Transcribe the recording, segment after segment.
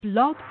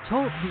Blog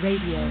Talk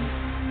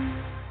Radio.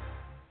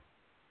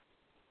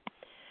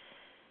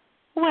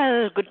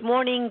 Well, good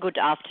morning, good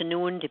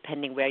afternoon,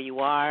 depending where you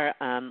are,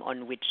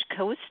 on which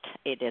coast.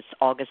 It is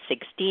August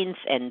 16th,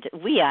 and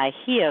we are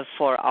here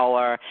for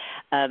our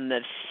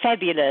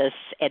fabulous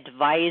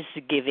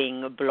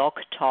advice-giving Blog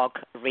Talk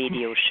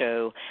radio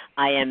show.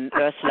 I am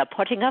Ursula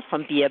Pottinger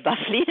from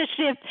BEabove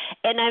Leadership,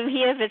 and I'm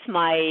here with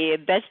my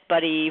best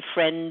buddy,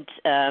 friend,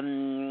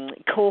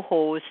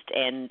 co-host,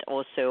 and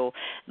also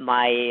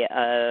my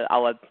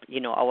our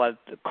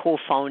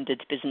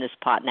co-founded business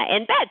partner,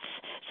 Ann Betts.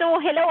 So,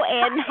 hello,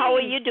 Ann. How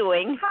are you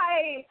doing?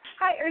 Hi,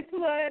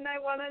 Ursula, and I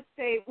want to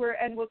say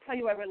we'll tell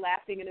you why we're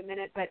laughing in a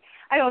minute, but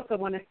I also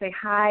want to say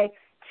hi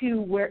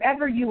to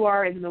wherever you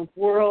are in the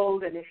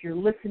world, and if you're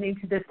listening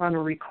to this on a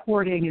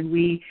recording, and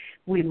we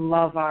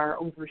love our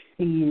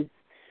overseas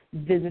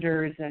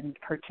visitors and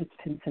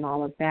participants and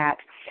all of that.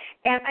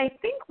 And I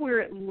think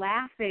we're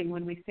laughing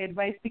when we say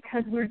advice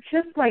because we're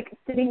just like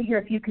sitting here.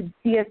 If you could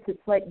see us,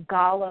 it's like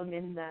Gollum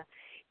in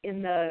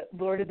the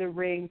Lord of the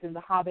Rings and the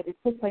Hobbit. It's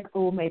just like,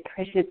 oh, my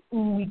precious,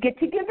 we get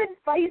to give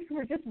advice.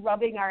 We're just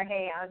rubbing our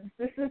hands.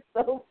 This is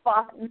so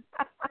fun.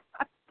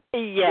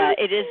 Yeah,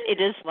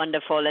 it is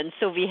wonderful. And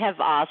so we have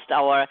asked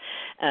our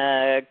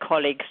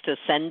colleagues to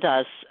send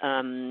us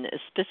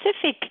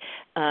specific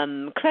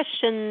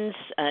questions,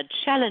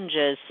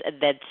 challenges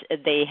that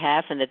they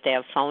have and that they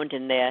have found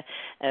in their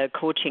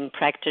coaching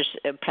practice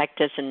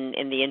and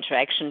in the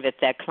interaction with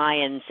their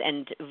clients.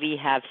 And we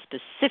have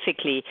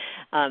specifically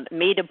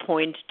made a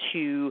point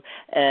to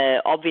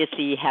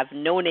obviously have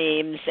no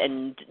names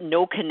and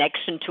no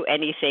connection to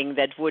anything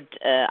that would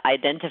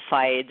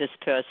identify this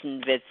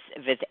person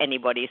with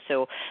anybody.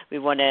 So we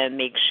want to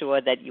make sure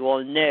that you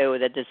all know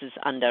that this is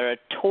under a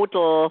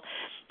total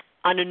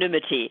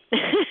anonymity.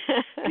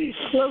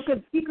 Cloak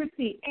of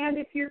secrecy. And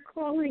if you're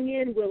calling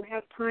in, we'll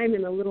have time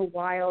in a little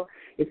while.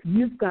 If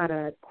you've got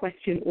a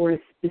question or a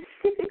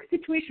specific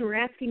situation, we're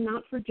asking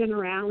not for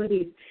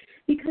generalities.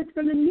 Because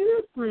from a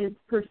neuroscience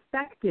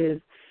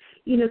perspective,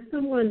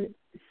 someone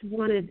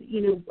wanted,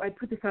 I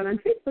put this out on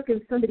Facebook,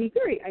 and somebody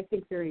very,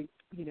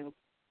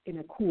 in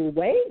a cool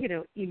way,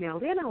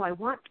 emailed in, I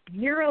want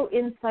neuro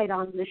insight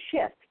on the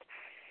shift.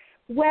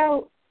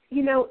 Well,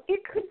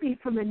 it could be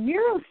from a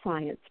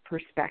neuroscience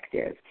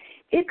perspective.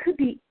 It could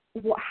be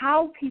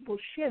how people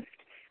shift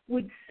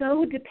would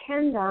so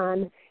depend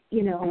on,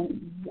 in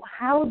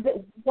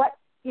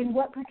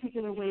what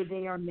particular way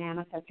they are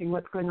manifesting,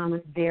 what's going on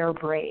with their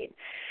brain.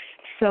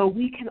 So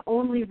we can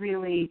only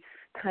really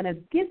kind of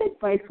give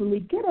advice when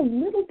we get a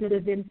little bit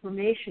of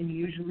information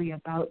usually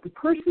about the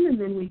person, and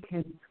then we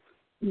can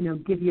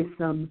give you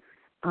some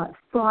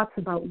thoughts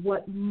about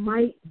what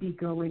might be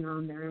going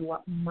on there and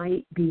what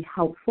might be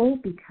helpful,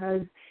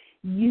 because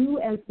you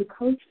as the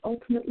coach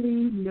ultimately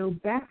know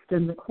best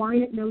and the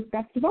client knows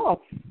best of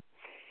all.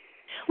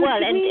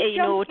 Well, and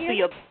to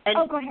your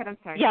go ahead. I'm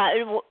sorry. Yeah,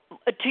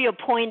 to your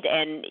point,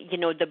 and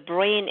the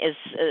brain is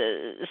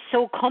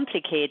so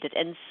complicated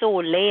and so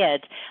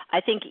layered.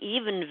 I think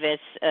even with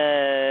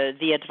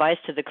the advice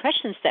to the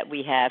questions that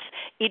we have,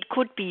 it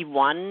could be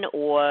one,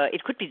 or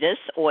it could be this,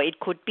 or it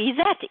could be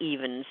that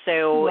even.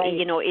 So right.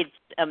 It's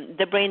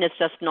the brain is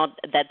just not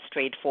that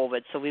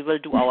straightforward. So we will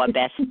do our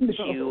best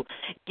to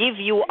give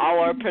you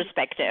our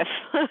perspective.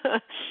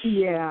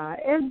 Yeah,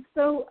 and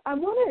so I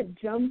want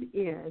to jump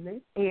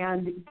in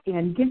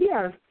and give you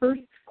our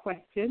first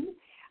question,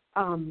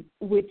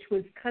 which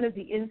was kind of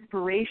the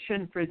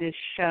inspiration for this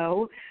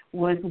show,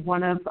 was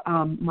one of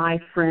my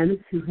friends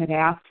who had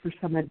asked for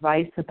some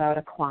advice about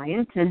a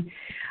client.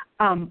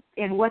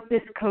 And what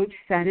this coach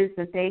said is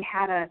that they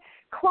had a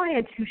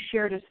client who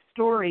shared a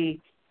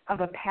story of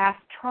a past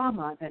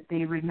trauma that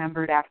they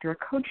remembered after a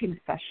coaching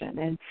session.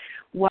 And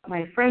what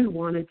my friend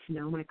wanted to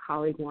know, my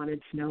colleague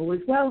wanted to know, was,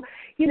 well,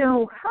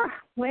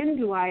 when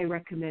do I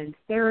recommend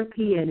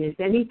therapy? And is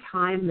any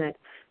time that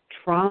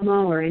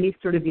trauma or any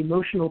sort of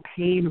emotional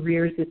pain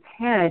rears its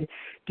head,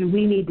 do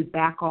we need to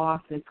back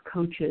off as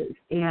coaches?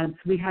 And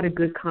so we had a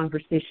good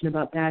conversation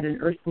about that,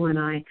 and Ursula and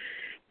I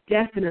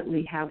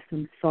definitely have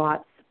some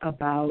thoughts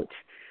about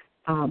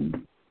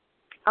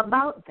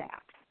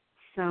that.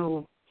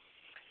 So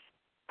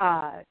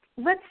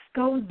let's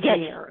go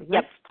there. Yes.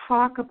 Let's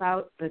talk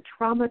about the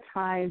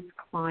traumatized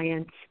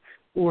client,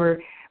 or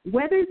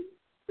whether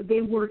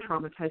they were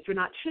traumatized or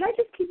not. Should I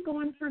just keep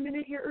going for a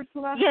minute here,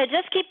 Ursula? Yeah,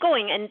 just keep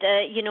going. And,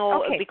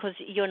 okay. Because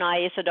you and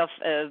I sort of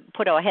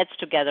put our heads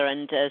together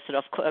and sort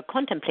of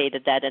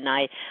contemplated that, and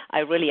I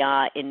really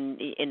are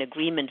in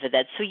agreement with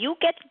that. So you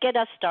get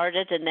us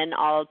started, and then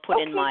I'll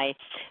put in my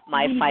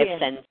 5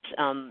 cents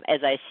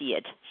as I see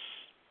it.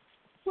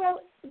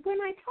 Well,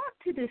 when I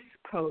talked to this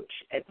coach,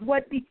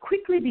 what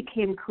quickly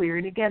became clear,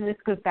 and again, this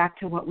goes back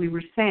to what we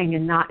were saying,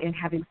 and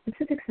having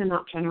specifics and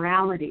not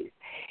generalities,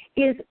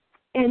 is,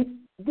 and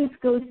this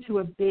goes to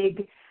a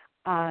big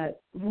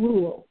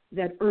rule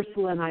that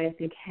Ursula and I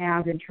think,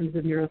 have in terms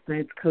of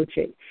neuroscience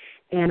coaching,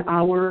 and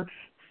our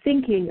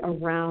thinking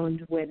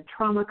around when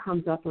trauma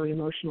comes up or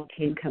emotional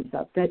pain comes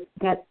up. That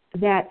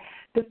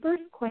the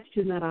first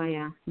question that I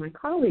asked my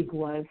colleague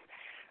was,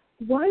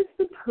 was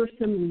the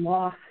person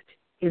lost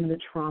in the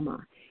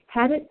trauma?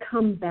 Had it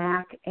come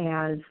back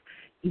as,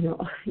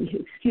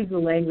 excuse the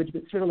language,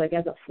 but sort of like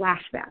as a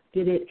flashback?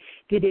 Did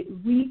it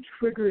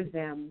re-trigger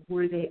them?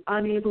 Were they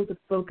unable to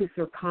focus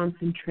or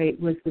concentrate?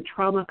 Was the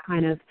trauma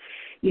kind of,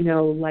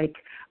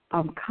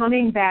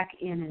 coming back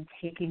in and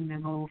taking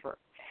them over?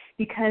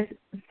 Because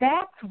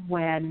that's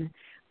when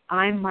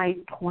I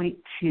might point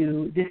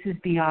to, this is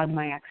beyond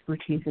my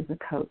expertise as a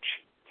coach.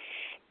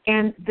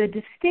 And the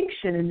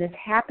distinction, and this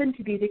happened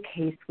to be the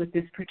case with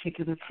this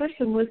particular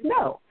person, was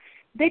no,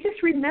 they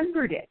just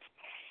remembered it.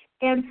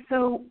 And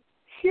so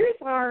here's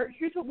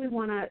what we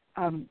want to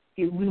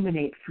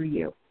illuminate for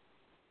you.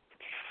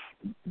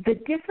 The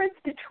difference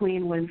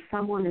between when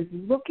someone is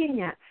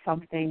looking at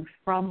something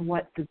from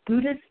what the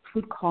Buddhists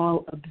would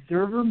call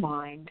observer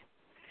mind,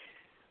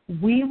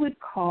 we would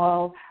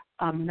call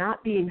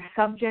not being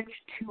subject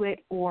to it,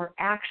 or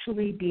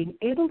actually being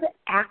able to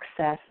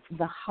access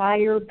the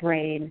higher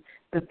brain,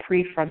 the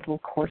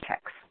prefrontal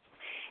cortex.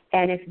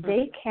 And if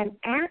they can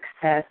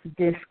access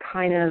this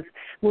kind of,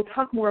 we'll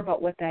talk more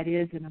about what that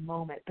is in a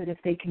moment, but if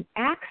they can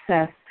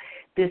access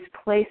this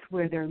place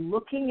where they're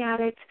looking at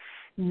it,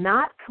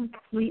 not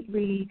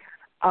completely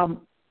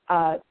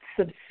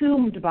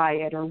subsumed by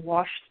it or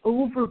washed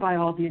over by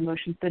all the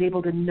emotions, but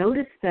able to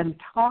notice them,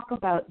 talk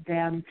about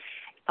them,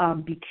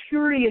 be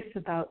curious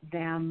about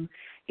them,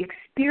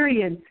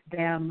 experience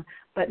them,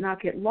 but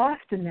not get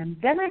lost in them,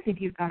 then I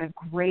think you've got a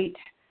great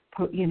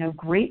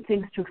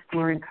things to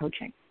explore in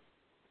coaching.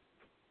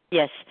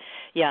 Yes,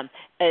 yeah.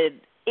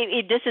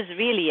 This is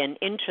really an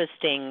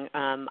interesting,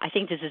 I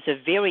think this is a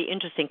very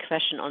interesting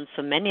question on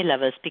so many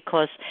levels,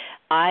 because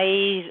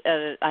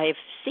I've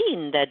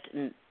seen that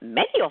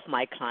many of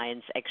my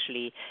clients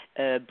actually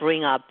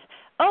bring up,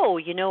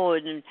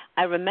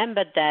 I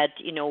remember that,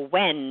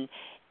 when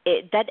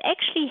that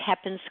actually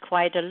happens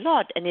quite a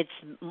lot, and it's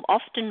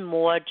often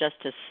more just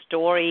a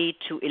story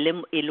to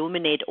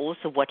illuminate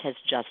also what has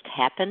just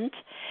happened,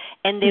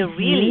 and they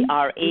really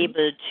are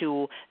able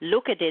to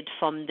look at it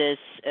from this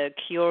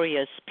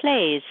curious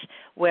place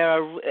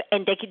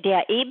and they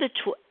are able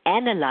to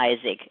analyze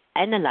it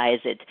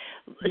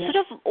sort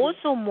of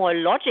also more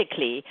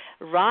logically,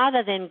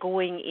 rather than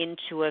going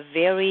into a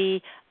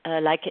very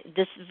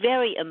this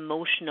very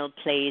emotional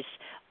place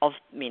of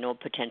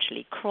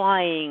potentially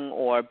crying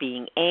or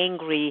being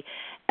angry.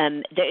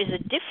 There is a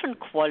different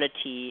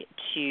quality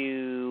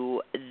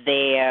to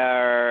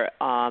their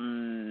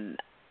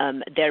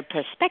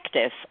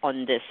perspective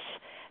on this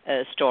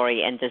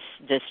story and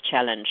this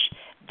challenge.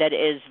 That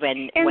is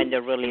when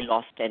they're really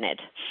lost in it.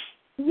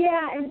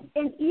 Yeah,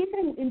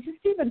 and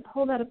just even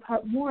pull that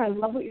apart more. I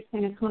love what you're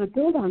saying. I just want to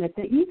build on it,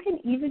 that you can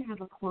even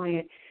have a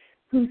client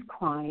who's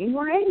crying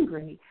or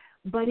angry,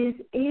 but is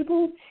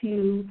able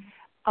to,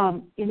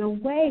 in a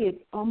way,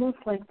 it's almost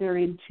like they're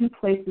in two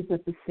places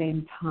at the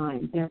same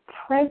time. They're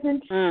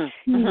present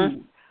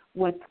to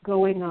what's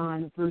going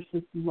on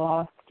versus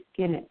lost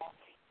in it.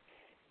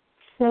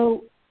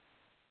 So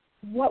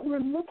what we're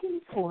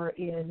looking for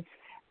is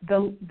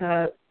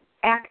the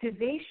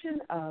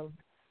activation of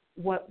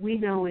what we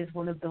know is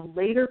one of the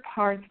latest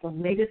part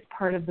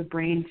of the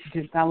brain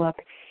to develop.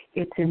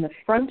 It's in the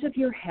front of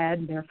your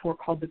head, therefore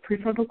called the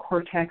prefrontal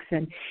cortex,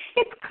 and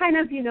it's kind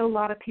of, a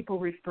lot of people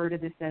refer to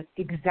this as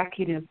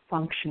executive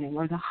functioning,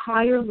 or the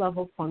higher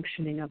level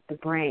functioning of the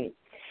brain.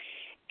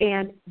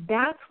 And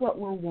that's what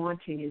we're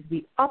wanting, is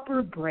the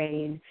upper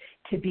brain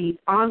to be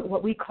on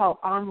what we call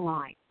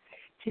online,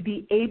 to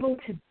be able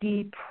to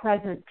be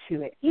present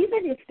to it,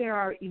 even if there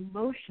are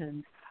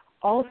emotions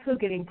also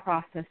getting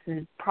processed,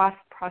 and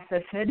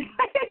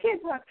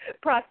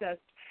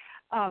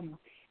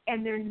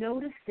they're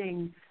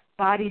noticing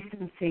body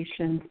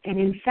sensations. And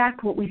in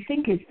fact, what we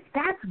think is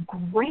that's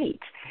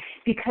great,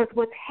 because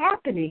what's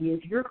happening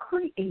is you're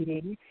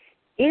creating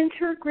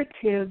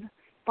integrative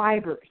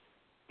fibers.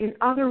 In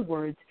other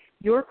words,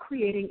 you're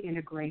creating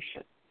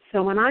integration.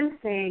 So when I'm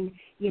saying,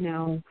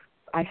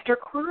 I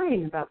start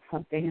crying about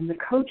something, and the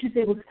coach is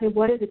able to say,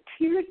 what are the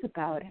tears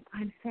about? And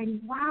I'm saying,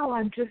 wow,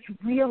 I'm just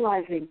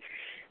realizing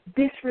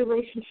this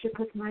relationship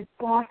with my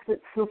boss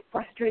that's so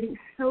frustrating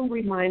so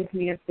reminds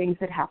me of things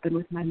that happened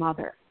with my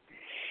mother.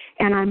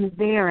 And I'm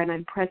there and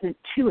I'm present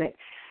to it.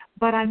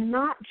 But I'm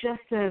not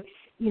just a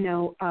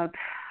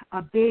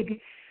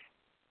big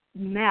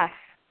mess,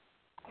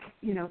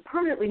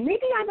 permanently.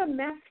 Maybe I'm a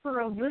mess for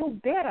a little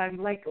bit. I'm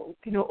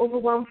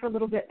overwhelmed for a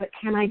little bit. But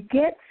can I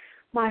get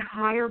my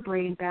higher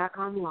brain back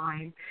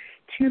online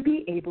to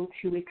be able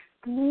to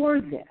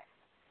explore this,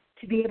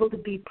 to be able to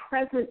be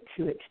present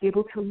to it, to be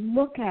able to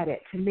look at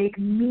it, to make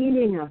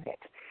meaning of it,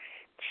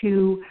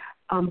 to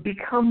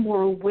become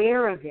more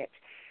aware of it.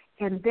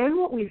 And then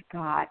what we've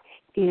got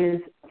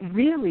is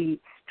really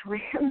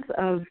strands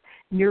of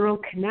neural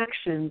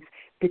connections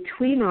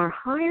between our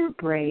higher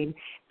brain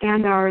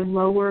and our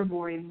lower,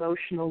 more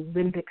emotional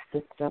limbic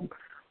system,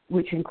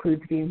 which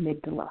includes the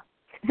amygdala.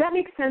 Does that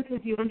make sense as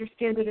you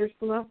understand it,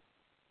 Ursula?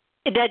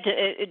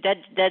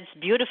 That's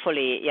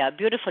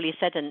beautifully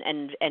said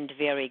and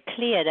very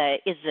clear. There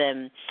is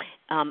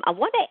I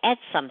want to add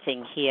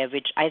something here,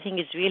 which I think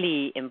is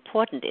really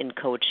important in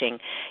coaching.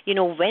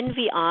 When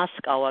we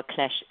ask our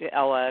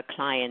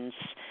clients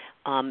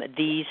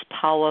these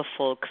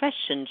powerful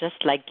questions,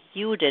 just like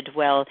you did,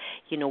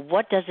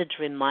 what does it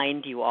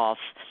remind you of?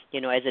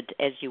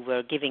 As you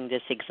were giving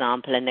this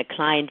example, and the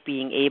client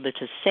being able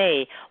to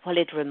say, well,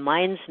 it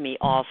reminds me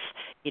of,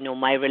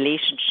 my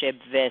relationship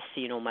with,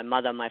 my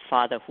mother, my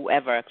father,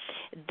 whoever.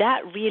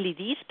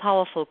 These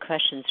powerful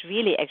questions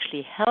really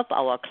actually help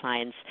our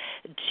clients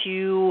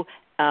to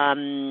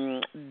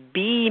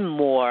be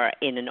more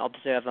in an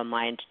observer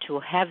mind, to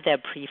have their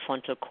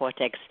prefrontal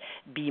cortex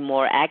be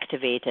more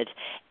activated.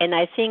 And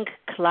I think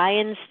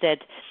clients that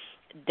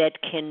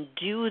can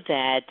do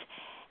that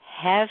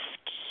have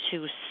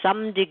to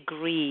some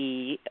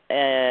degree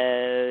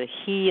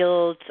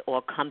healed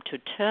or come to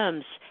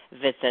terms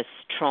with this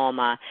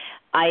trauma.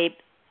 I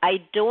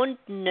don't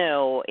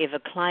know if a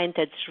client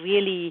that's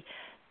really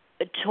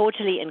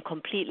totally and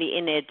completely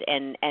in it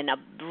and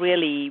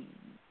really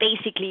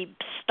basically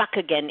stuck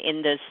again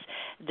in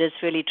this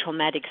really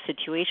traumatic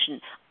situation,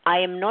 I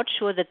am not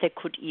sure that they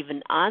could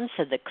even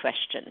answer the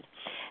question.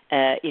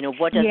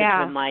 What does it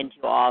remind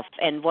you of,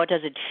 and what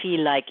does it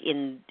feel like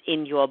in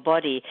your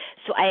body?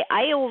 So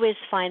I always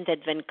find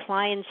that when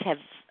clients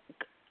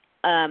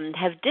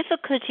have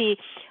difficulty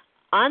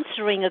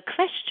answering a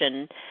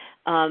question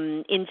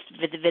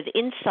with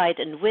insight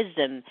and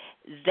wisdom,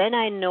 then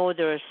I know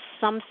there's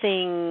still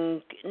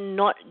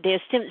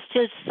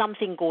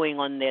something going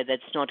on there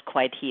that's not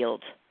quite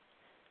healed.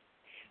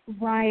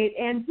 Right,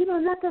 and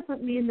that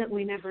doesn't mean that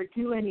we never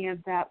do any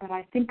of that, but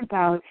I think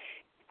about,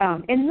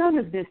 and none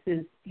of this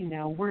is,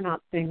 we're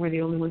not saying we're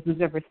the only ones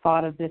who's ever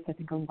thought of this. I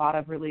think a lot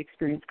of really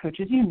experienced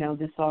coaches,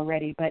 this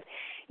already, but,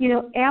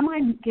 am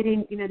I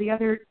getting, the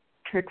other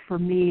trick for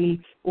me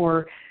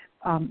or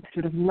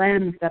sort of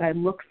lens that I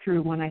look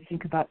through when I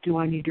think about do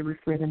I need to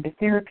refer them to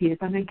therapy is,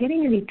 am I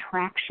getting any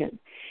traction?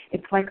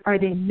 It's like, are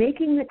they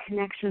making the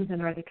connections,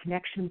 and are the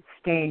connections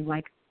staying?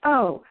 Like,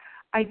 oh,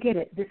 I get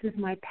it. This is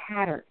my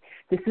pattern.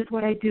 This is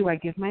what I do. I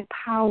give my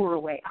power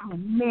away. Oh,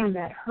 man,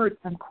 that hurts.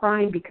 I'm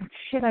crying because,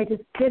 shit, I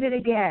just did it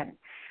again.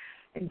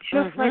 And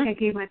just like I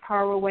gave my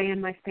power away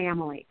in my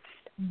family.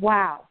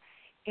 Wow.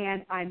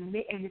 And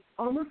it's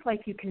almost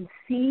like you can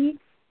see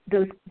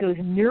those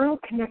neural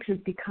connections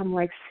become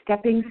like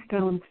stepping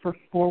stones for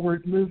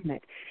forward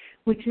movement,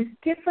 which is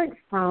different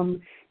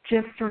from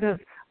just sort of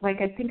like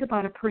I think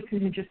about a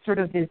person who just sort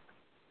of is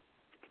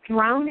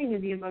drowning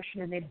in the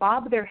emotion and they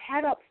bob their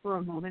head up for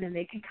a moment and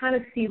they can kind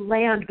of see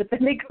land, but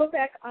then they go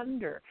back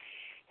under.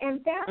 And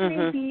that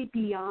may be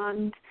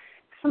beyond,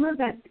 some of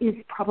that is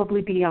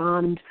probably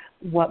beyond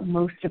what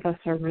most of us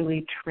are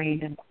really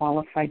trained and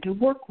qualified to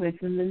work with.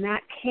 And in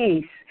that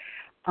case,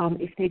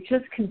 if they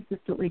just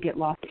consistently get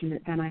lost in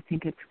it, then I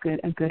think it's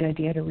a good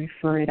idea to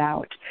refer it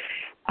out.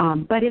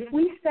 But if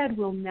we said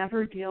we'll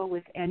never deal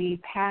with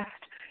any past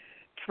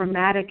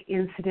traumatic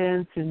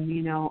incidents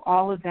and,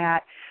 all of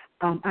that,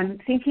 I'm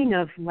thinking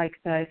of like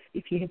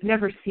if you have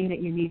never seen it,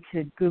 you need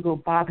to Google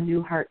Bob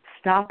Newhart,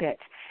 Stop It,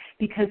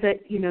 because this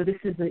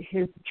is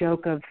his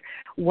joke of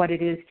what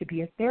it is to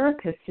be a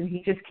therapist, and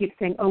he just keeps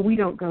saying, oh, we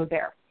don't go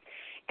there.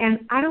 And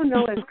I don't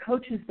know as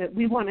coaches that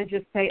we want to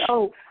just say,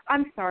 oh,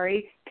 I'm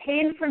sorry,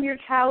 pain from your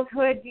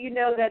childhood,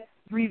 that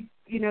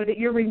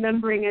you're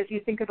remembering as you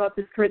think about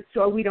this current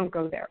story, we don't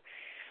go there.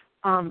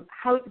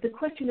 The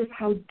question is,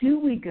 how do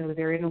we go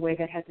there in a way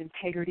that has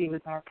integrity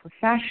with our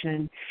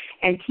profession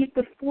and keep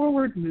the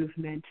forward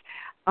movement?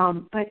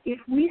 But if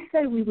we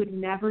said we would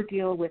never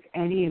deal with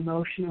any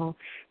emotional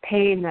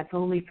pain that's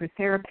only for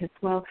therapists,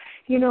 well,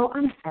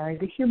 I'm sorry,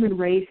 the human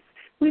race,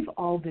 we've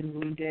all been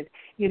wounded.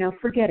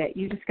 Forget it.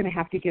 You're just going to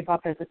have to give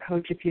up as a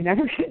coach if you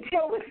never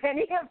deal with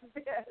any of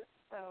this.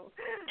 So,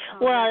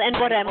 and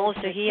what I'm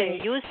also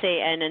hearing you say,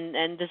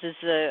 and this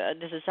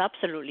is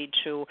absolutely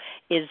true,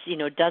 is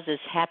does this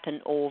happen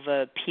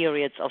over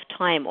periods of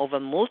time, over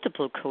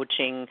multiple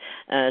coaching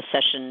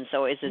sessions,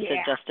 or is it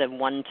just a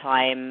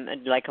one-time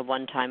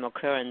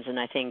occurrence? And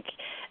I think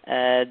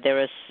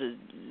there is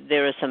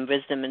some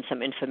wisdom and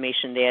some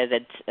information there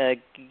that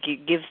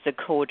gives the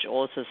coach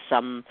also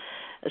some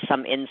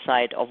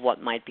insight of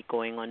what might be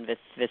going on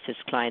with his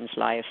client's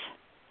life.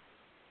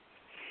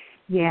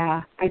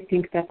 Yeah, I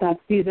think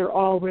these are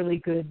all really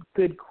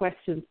good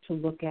questions to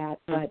look at.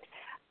 But,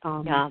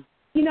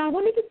 I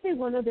wanted to say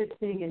one other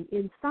thing.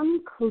 In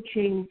some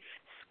coaching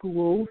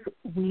schools,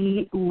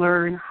 we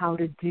learn how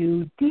to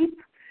do deep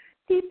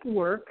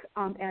work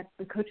at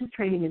the Coaches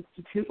Training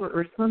Institute, where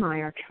Ursula and I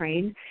are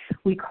trained.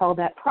 We call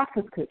that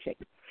process coaching.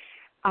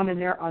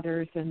 And there are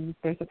others, and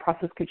there's a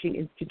Process Coaching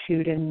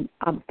Institute and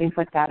things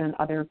like that, and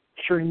other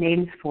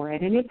names for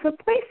it. And it's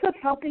a place of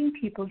helping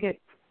people get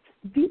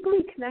deeply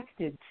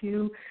connected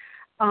to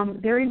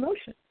their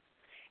emotions.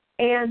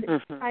 And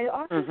I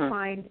often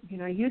find,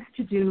 I used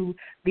to do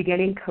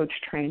beginning coach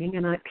training,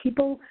 and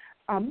people,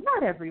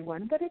 not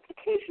everyone, but it's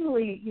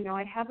occasionally,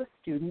 I'd have a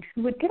student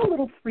who would get a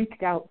little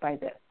freaked out by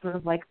this, sort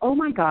of like, oh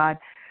my God,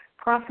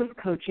 process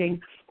coaching,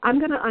 I'm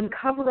going to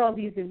uncover all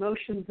these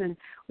emotions, and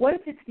what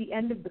if it's the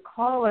end of the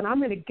call and I'm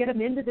going to get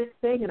them into this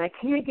thing and I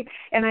can't get,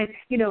 and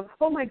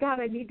oh my God,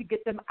 I need to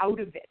get them out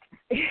of it.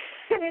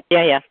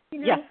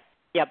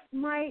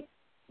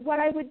 What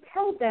I would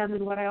tell them,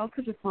 and what I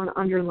also just want to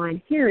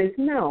underline here is,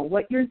 no,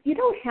 you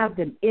don't have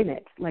them in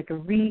it, like a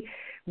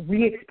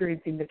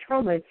re-experiencing the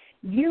trauma.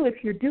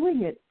 If you're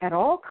doing it at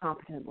all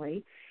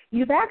competently,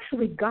 you've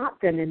actually got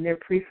them in their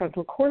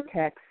prefrontal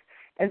cortex,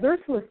 as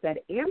Ursula said,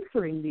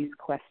 answering these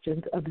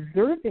questions,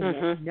 observing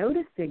it,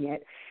 noticing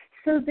it.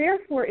 So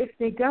therefore, if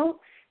they don't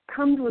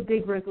come to a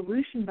big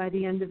resolution by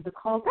the end of the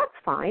call, that's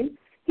fine.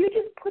 You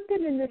just put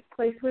them in this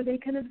place where they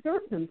can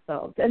observe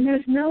themselves, and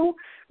there's no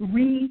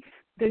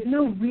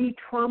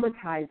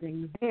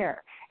re-traumatizing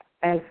there,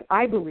 as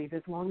I believe,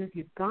 as long as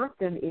you've got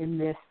them in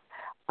this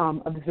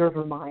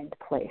observer mind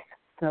place.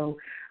 So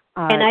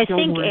and I don't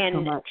think worry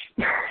so much.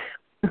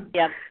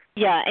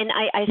 And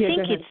I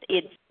think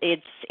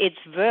it's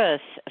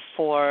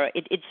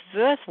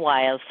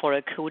worthwhile for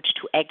a coach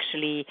to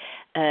actually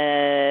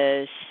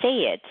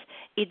say it.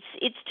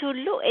 It's to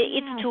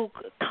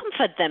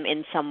comfort them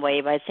in some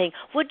way by saying,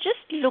 we're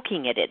just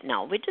looking at it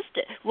now.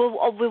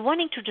 We're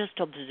wanting to just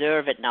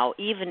observe it now,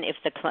 even if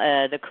the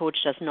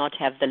coach does not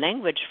have the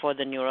language for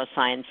the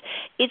neuroscience.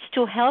 It's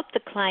to help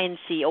the client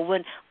see,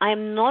 when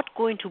I'm not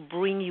going to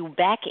bring you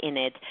back in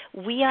it.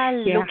 We are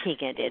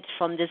looking at it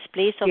from this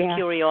place of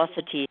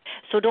curiosity.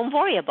 So don't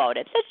worry about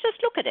it. Let's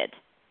just look at it.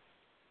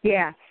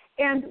 Yeah.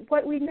 And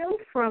what we know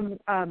from,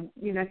 I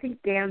think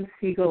Dan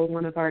Siegel,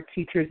 one of our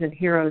teachers and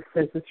heroes,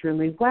 says this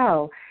really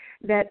well,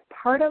 that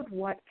part of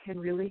what can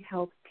really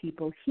help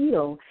people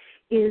heal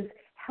is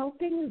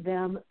helping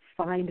them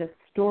find a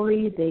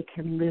story they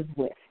can live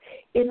with.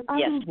 In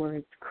other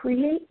words,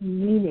 create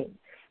meaning.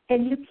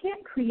 And you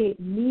can't create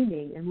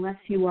meaning unless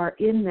you are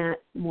in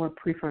that more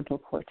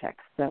prefrontal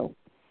cortex. So,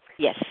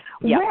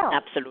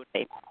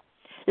 absolutely.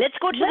 Let's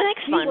go to the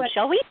next one,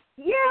 shall we?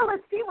 Yeah,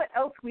 let's see what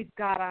else we've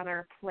got on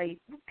our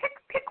plate.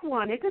 Pick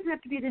one. It doesn't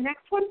have to be the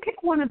next one.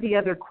 Pick one of the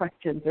other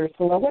questions,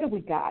 Ursula. What do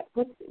we got?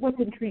 What's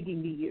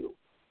intriguing to you?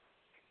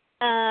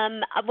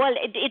 Well,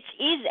 it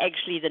is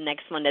actually the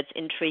next one that's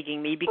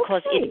intriguing me,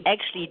 because it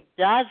actually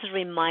does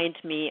remind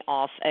me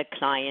of a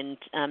client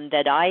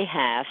that I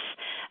have.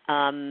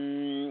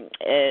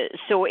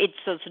 So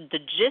the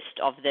gist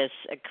of this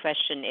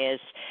question is,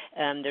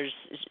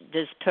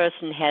 this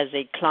person has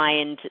a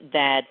client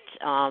that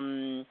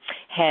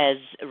has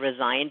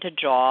resigned a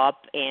job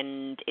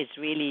and is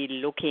really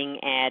looking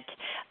at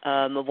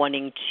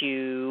wanting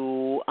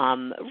to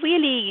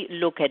really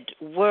look at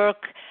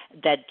work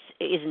that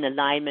is in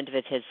alignment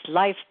with his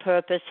life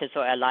purpose, his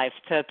or her life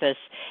purpose.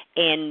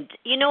 And,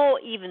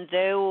 even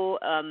though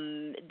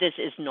this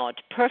is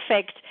not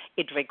perfect,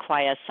 it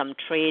requires some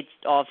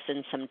trade-offs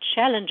and some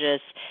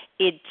challenges,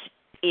 it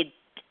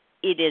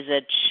is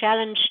a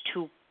challenge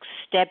to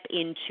step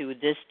into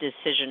this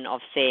decision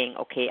of saying,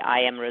 okay, I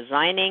am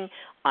resigning,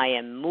 I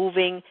am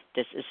moving,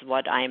 this is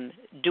what I'm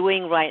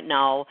doing right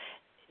now.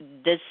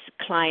 This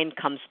client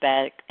comes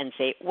back and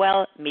say,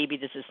 well, maybe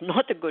this is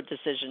not a good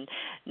decision.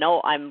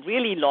 No, I'm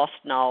really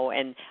lost now.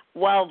 And,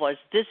 well, was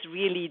this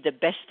really the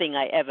best thing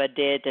I ever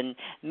did? And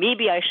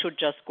maybe I should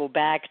just go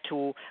back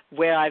to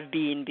where I've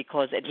been,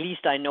 because at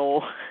least I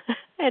know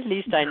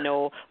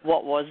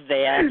what was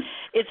there.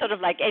 It's sort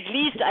of like, at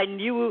least I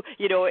knew,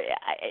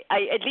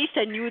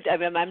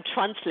 I'm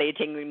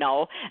translating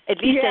now.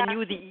 At least I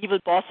knew the evil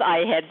boss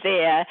I had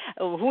there.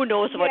 Who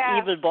knows what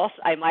evil boss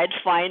I might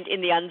find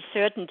in the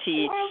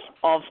uncertainty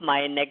of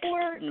my next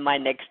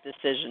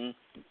decision.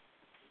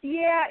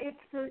 Yeah,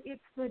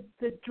 it's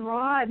the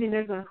draw. I mean,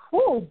 there's a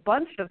whole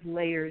bunch of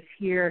layers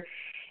here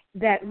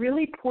that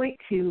really point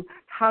to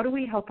how do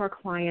we help our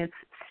clients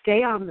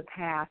stay on the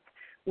path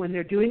when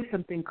they're doing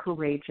something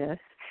courageous,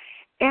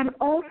 and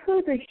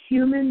also the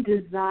human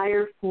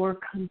desire for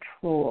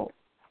control,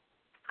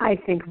 I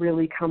think,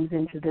 really comes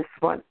into this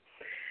one.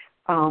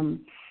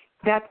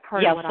 That's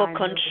part of what for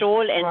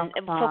control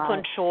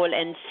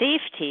and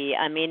safety.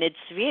 I mean, it's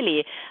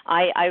really,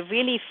 I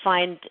really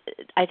find,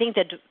 I think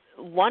that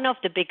one of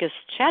the biggest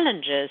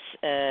challenges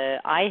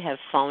I have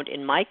found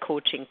in my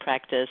coaching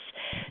practice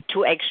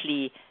to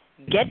actually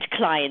get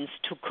clients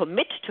to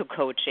commit to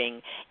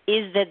coaching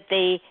is that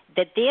they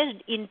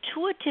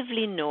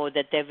intuitively know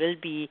that they will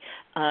be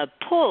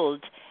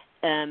pulled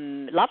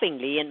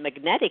lovingly and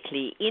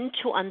magnetically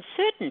into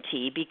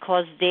uncertainty,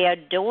 because they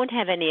don't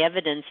have any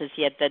evidences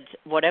yet that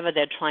whatever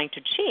they're trying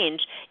to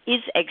change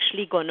is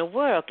actually going to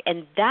work,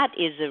 and that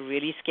is a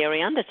really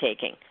scary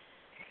undertaking.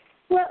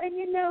 Well, and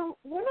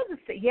one of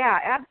the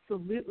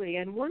absolutely,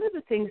 and one of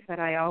the things that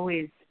I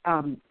always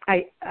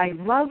I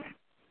love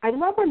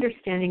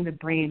understanding the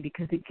brain,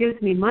 because it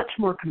gives me much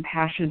more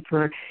compassion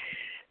for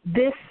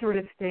this sort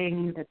of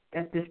thing that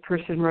this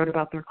person wrote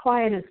about their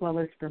client, as well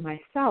as for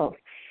myself.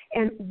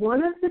 And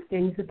one of the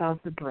things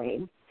about the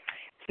brain,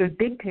 sort of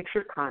big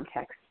picture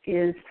context,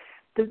 is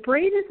the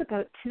brain is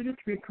about 2 to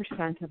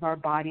 3% of our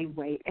body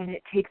weight, and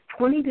it takes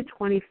 20 to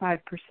 25%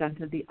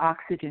 of the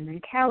oxygen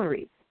and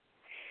calories.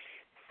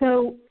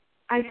 So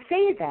I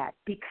say that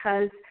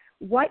because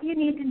what you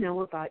need to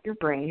know about your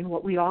brain,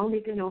 what we all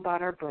need to know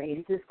about our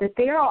brains, is that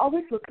they are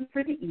always looking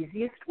for the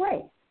easiest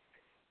way.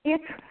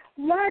 It's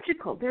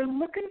logical. They're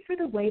looking for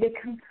the way to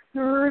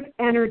conserve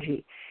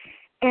energy.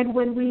 And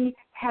when we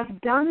have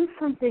done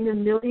something a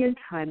million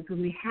times,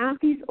 when we have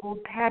these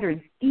old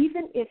patterns,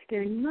 even if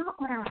they're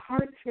not what our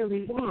hearts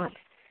really want,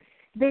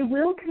 they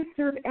will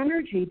conserve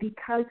energy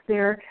because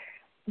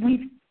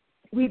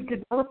we've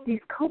developed these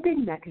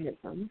coping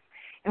mechanisms.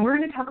 And we're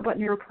going to talk about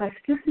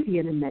neuroplasticity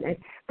in a minute.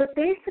 But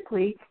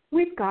basically,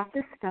 we've got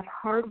this stuff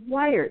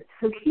hardwired.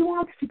 So he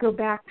wants to go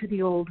back to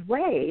the old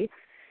way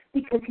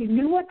because he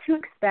knew what to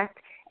expect,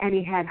 and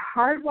he had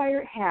I'm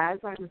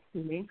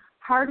assuming,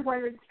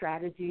 hardwired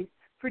strategies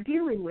for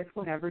dealing with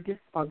whatever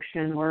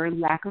dysfunction or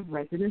lack of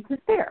resonance is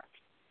there.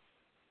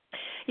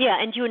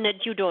 Yeah, and you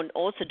don't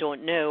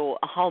know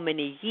how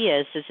many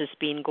years this has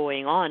been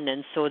going on,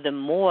 and so the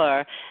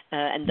more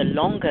and the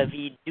longer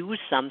we do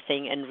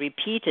something and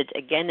repeat it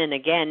again and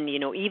again,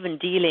 even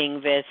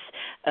dealing with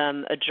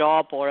a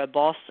job or a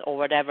boss or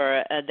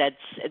whatever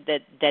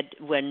that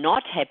we're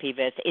not happy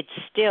with, it's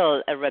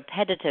still a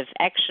repetitive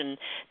action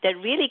that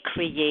really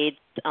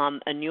creates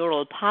a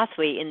neural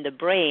pathway in the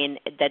brain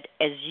that,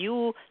 as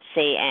you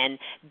say, Anne,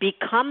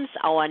 becomes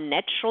our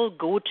natural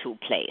go-to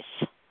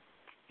place.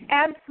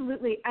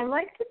 Absolutely. I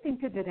like to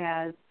think of it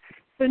as,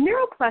 so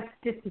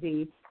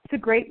neuroplasticity, it's a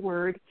great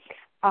word.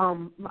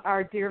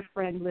 Our dear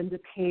friend Linda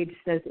Page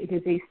says it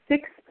is a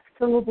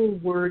 6-syllable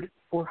word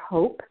for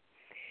hope.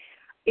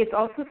 It's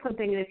also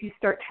something that if you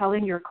start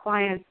telling your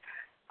clients,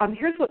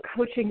 here's what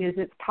coaching is,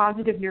 it's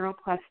positive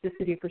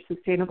neuroplasticity for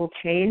sustainable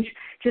change,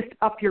 just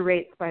up your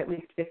rates by at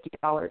least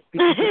 $50.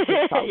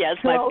 Yes,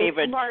 my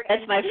favorite.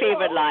 That's my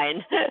favorite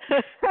line.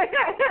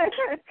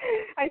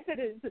 I said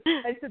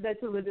that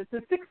to Linda. It's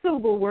a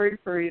 6-syllable word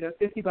for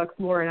 $50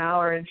 more an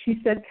hour, and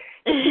she said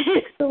it's a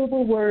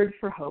 6-syllable word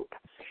for hope.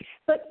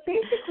 But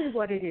basically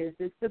what it is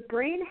the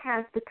brain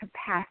has the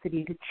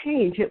capacity to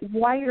change. It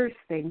wires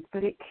things,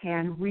 but it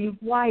can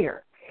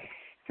rewire.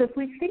 So if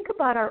we think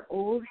about our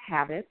old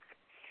habits,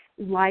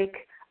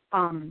 like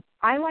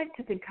I like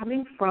to think,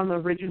 coming from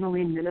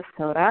originally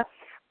Minnesota,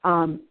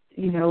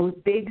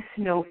 big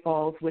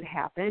snowfalls would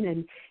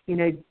happen,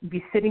 and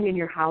be sitting in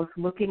your house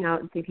looking out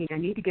and thinking, I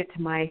need to get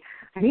to my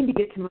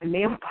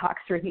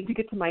mailbox, or I need to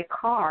get to my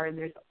car, and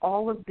there's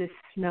all of this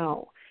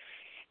snow.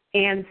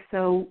 And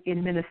so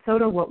in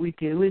Minnesota, what we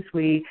do is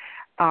we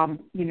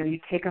you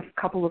take a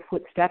couple of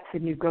footsteps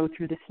and you go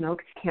through the snow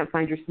because you can't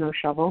find your snow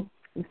shovel.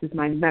 This is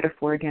my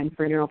metaphor again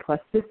for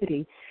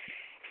neuroplasticity.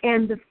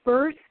 And the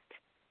first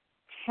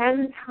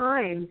 10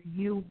 times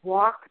you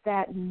walk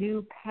that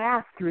new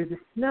path through the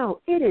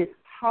snow, it is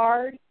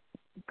hard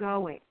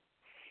going.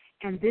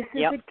 And this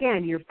is,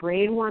 again, your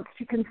brain wants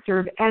to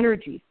conserve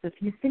energy. So if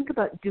you think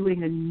about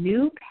doing a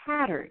new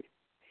pattern,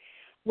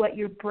 what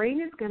your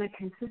brain is going to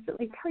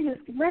consistently tell you is,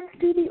 let's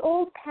do the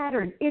old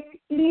pattern. It's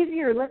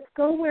easier. Let's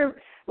go where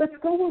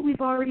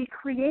we've already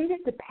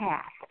created the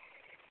path.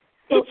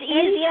 So it's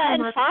easier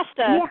and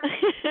faster.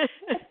 Yeah,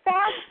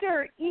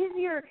 faster,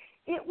 easier.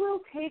 It will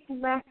take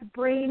less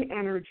brain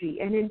energy.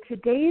 And in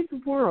today's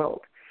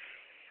world,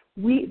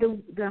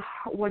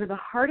 one of the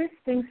hardest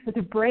things for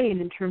the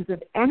brain in terms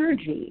of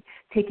energy,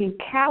 taking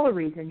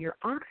calories and your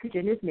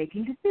oxygen, is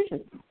making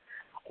decisions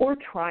or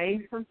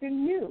trying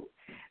something new,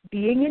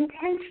 being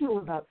intentional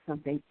about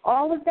something.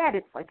 All of that,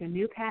 it's like a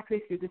new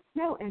pathway through the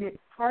snow, and it's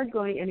hard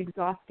going and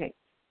exhausting.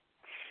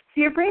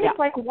 So your brain is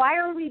like, why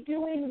are we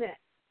doing this?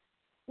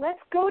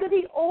 Let's go to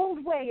the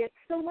old way. It's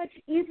so much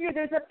easier.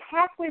 There's a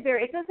pathway there.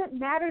 It doesn't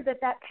matter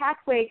that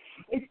pathway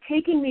is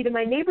taking me to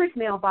my neighbor's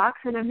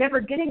mailbox, and I'm never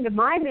getting to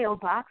my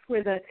mailbox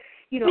where the,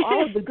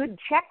 all of the good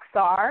checks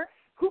are.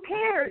 Who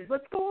cares?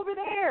 Let's go over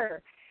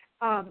there.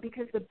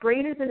 Because the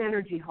brain is an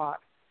energy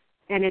hawk,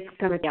 and it's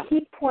going to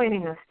keep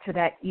pointing us to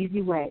that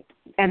easy way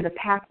and the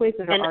pathways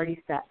that are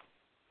already set.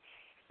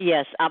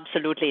 Yes,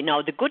 absolutely.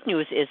 Now, the good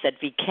news is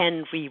that we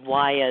can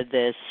rewire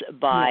this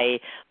by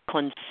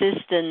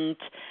consistent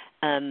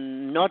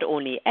not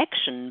only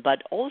action,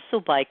 but also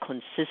by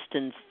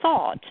consistent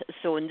thought.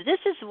 So this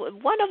is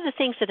one of the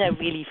things that I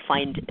really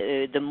find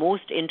the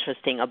most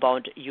interesting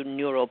about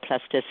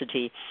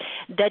neuroplasticity,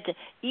 that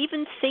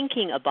even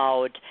thinking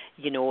about,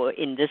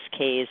 in this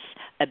case,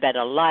 a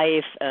better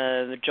life,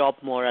 a job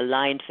more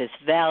aligned with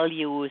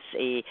values,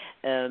 a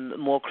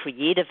more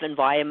creative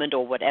environment,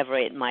 or whatever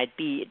it might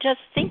be,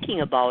 just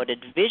thinking about it,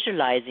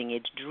 visualizing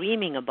it,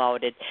 dreaming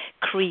about it,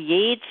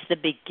 creates the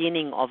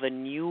beginning of a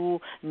new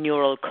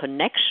neural connection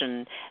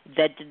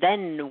that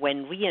then,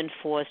 when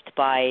reinforced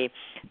by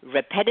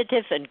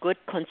repetitive and good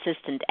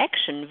consistent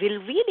action, will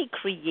really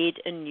create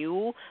a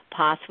new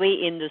pathway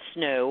in the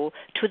snow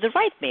to the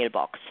right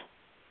mailbox.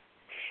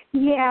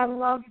 Yeah, I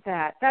love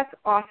that. That's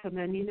awesome.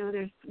 And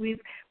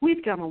we've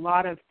done a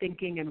lot of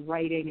thinking and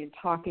writing and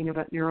talking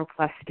about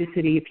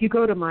neuroplasticity. If you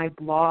go to my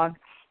blog,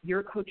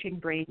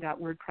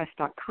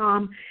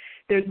 yourcoachingbrain.wordpress.com,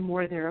 there's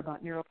more there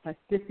about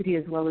neuroplasticity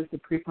as well as the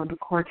prefrontal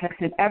cortex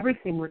and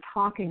everything we're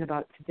talking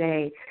about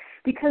today,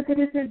 because it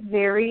is a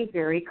very,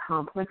 very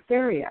complex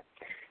area.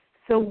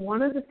 So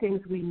one of the things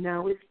we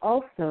know is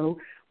also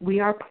we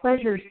are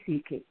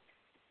pleasure-seeking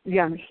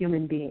young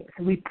human beings.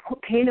 We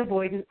pain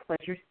avoidant,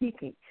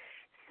 pleasure-seeking.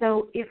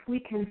 So if we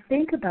can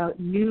think about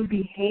new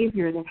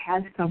behavior that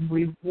has some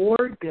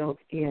reward built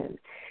in,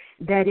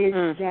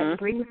 that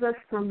brings us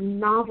some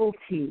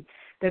novelty,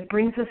 that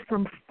brings us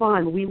some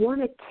fun, we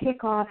want to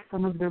kick off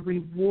some of the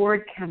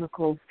reward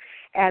chemicals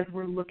as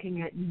we're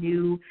looking at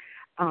new,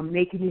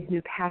 making these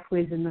new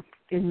pathways in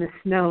the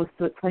snow.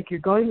 So it's like you're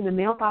going to the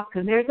mailbox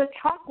and there's a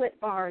chocolate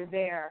bar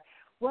there.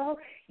 Well,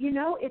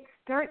 it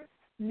starts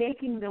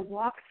making the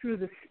walk through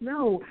the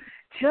snow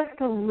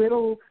just a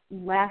little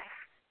less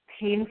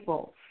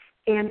painful.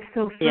 And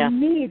so for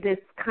me, this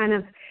kind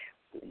of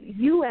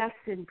U.S.,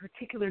 in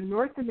particular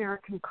North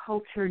American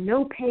culture,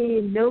 no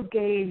pain, no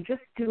gain,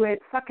 just do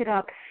it, suck it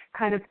up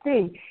kind of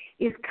thing,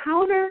 is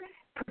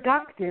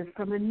counterproductive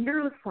from a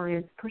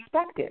neuroscience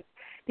perspective.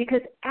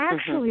 Because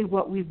actually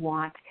what we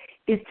want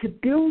is to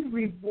build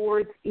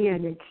rewards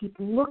in and keep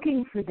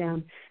looking for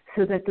them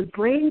so that the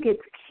brain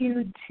gets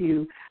cued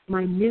to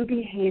my new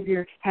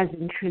behavior has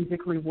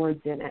intrinsic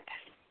rewards in it.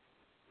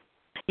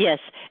 Yes,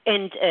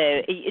 and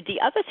the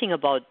other thing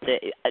about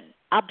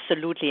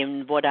absolutely,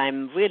 and what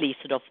I'm really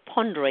sort of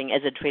pondering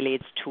as it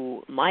relates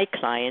to my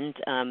client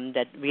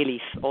that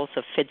really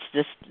also fits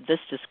this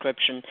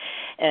description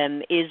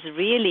is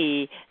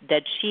really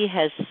that she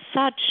has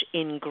such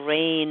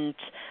ingrained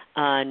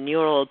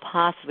neural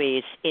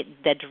pathways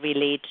that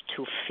relate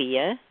to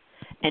fear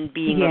and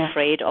being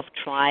afraid of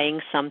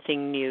trying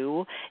something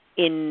new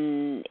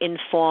in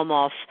form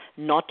of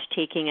not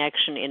taking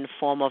action, in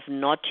form of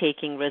not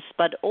taking risks,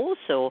 but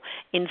also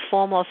in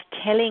form of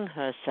telling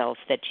herself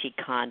that she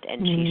can't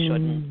and she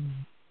shouldn't.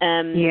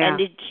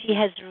 She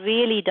has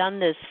really done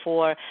this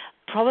for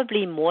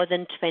probably more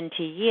than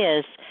 20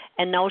 years,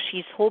 and now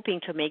she's hoping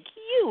to make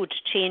huge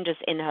changes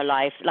in her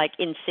life, like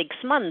in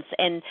 6 months.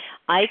 And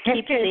I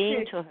keep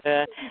saying to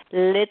her,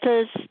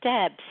 little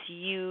steps.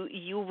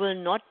 You will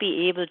not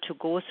be able to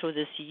go through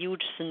this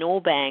huge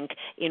snowbank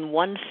in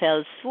one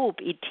fell swoop.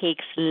 It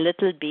takes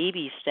little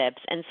baby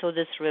steps. And so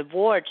this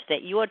reward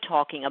that you are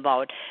talking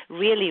about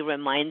really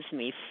reminds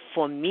me,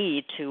 for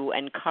me, to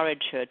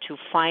encourage her to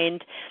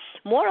find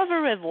more of a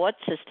reward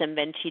system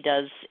when she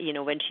does,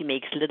 when she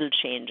makes little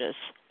changes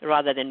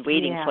rather than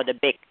waiting for the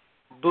big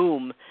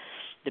boom,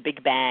 the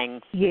big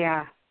bang.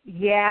 Yeah,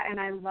 and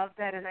I love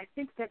that. And I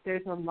think that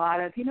there's a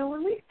lot of,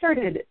 when we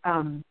started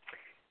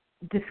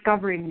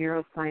discovering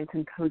neuroscience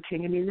and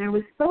coaching, I mean, there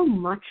was so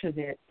much of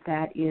it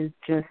that is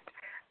just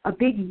a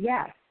big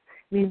yes.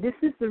 I mean, this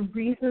is the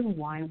reason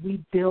why we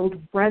build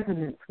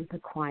resonance with the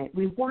client.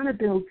 We want to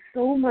build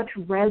so much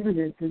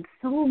resonance and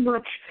so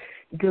much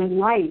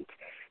delight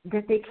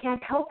that they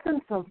can't help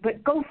themselves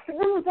but go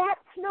through that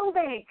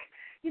snowbank,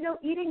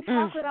 eating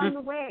chocolate on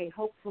the way,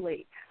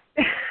 hopefully.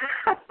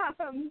 Let's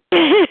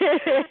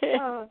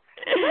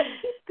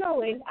keep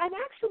going. I'm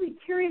actually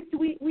curious.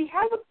 We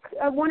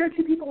have one or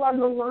two people on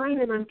the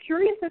line, and I'm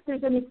curious if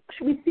there's any.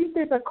 Should we see if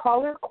there's a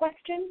caller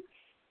question?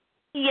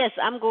 Yes,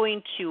 I'm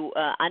going to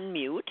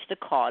unmute the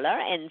caller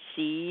and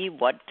see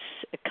what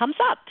comes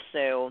up.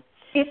 So,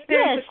 if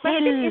there's a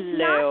question,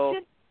 hello.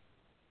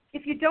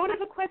 If you don't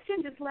have a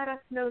question, just let us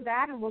know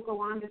that, and we'll go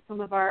on to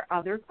some of our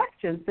other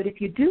questions. But if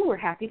you do, we're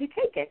happy to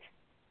take it.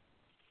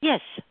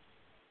 Yes.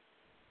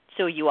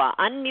 So you are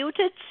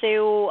unmuted,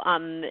 so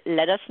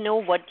let us know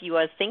what you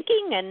are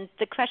thinking and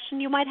the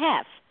question you might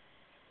have.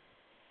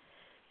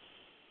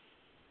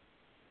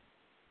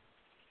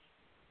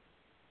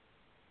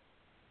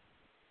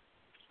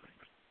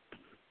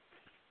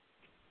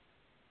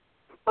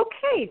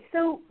 Okay,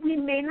 so we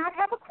may not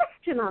have a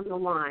question on the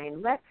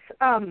line.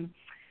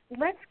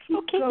 Let's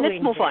keep going.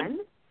 Let's move on.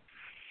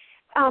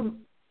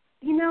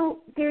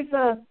 There's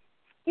a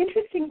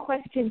interesting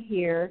question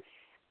here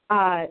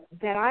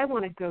that I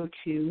want to go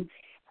to.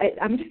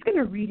 I'm just going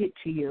to read it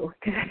to you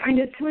because I find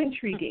it so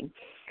intriguing.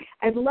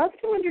 I'd love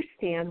to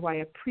understand why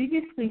a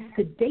previously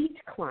sedate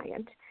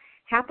client,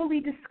 happily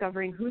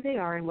discovering who they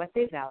are and what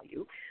they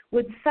value,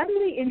 would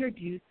suddenly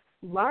introduce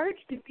large,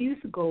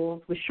 diffuse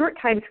goals with short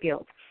time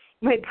scales.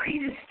 My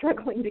brain is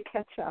struggling to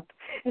catch up.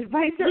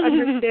 Advice or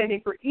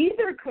understanding for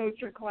either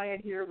coach or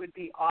client here would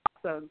be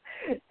awesome.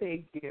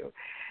 Thank you.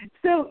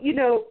 So,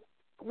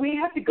 we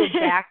have to go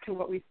back to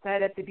what we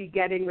said at the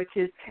beginning, which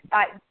is,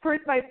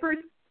 my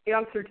first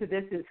answer to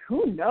this is,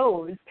 who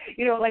knows?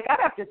 I'd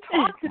have to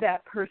talk to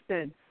that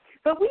person.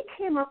 But we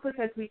came up with,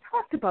 as we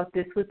talked about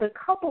this, with a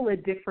couple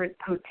of different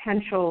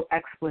potential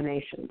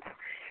explanations.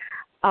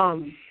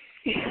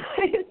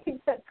 I just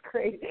think that's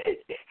great.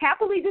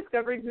 Happily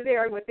discovering who they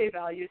are and what they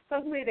value.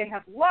 Suddenly they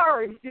have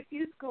large,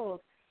 diffuse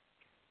goals.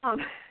 I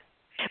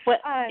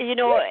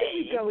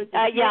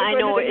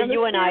know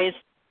you and I.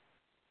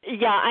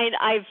 Yeah,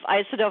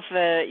 I sort of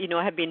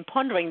have been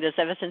pondering this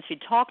ever since we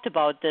talked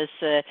about this,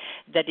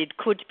 that it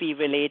could be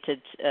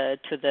related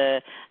to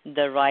the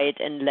right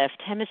and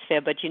left hemisphere.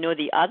 But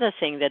the other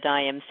thing that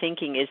I am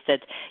thinking is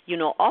that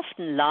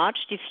often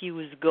large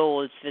diffuse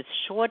goals with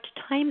short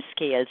time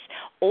scales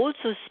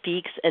also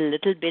speaks a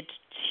little bit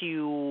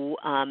to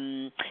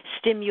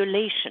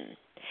stimulation.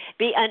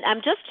 And I'm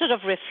just sort of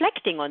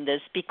reflecting on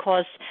this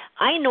because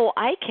I know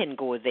I can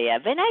go there.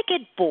 When I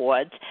get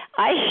bored,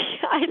 I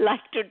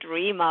like to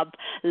dream up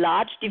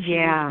large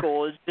diffuse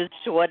goals with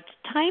short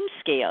time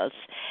scales.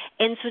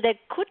 And so there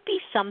could be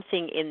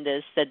something in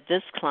this that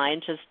this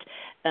client just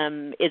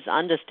is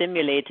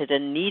understimulated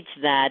and needs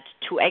that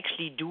to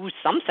actually do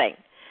something.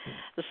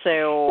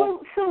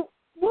 So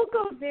we'll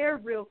go there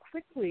real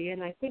quickly,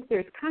 and I think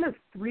there's kind of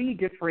three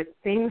different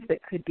things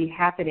that could be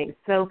happening.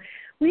 So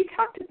we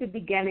talked at the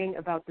beginning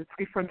about the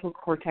prefrontal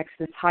cortex,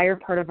 this higher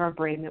part of our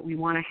brain that we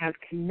want to have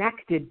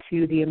connected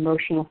to the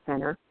emotional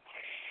center.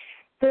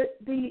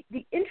 The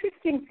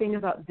interesting thing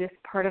about this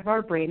part of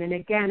our brain, and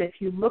again, if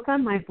you look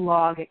on my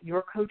blog at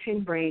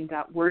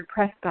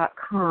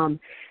yourcoachingbrain.wordpress.com,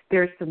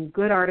 there's some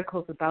good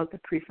articles about the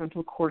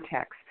prefrontal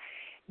cortex.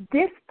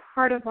 This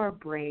part of our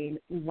brain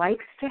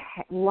likes to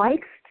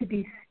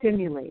be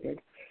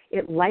stimulated.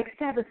 It likes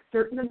to have a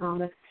certain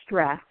amount of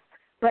stress,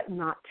 but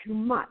not too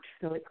much.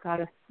 So it's got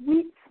a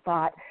sweet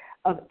spot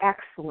of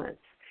excellence.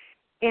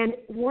 And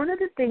one of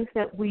the things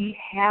that we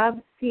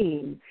have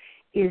seen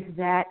is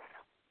that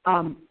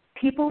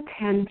people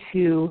tend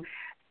to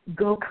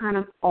go kind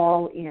of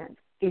all in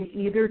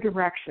either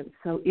direction.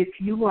 So if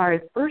you are,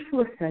 as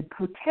Ursula said,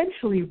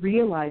 potentially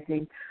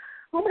realizing,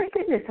 oh my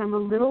goodness, I'm a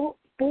little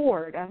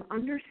bored, I'm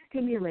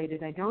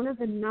understimulated, I don't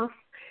have enough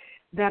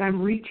that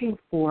I'm reaching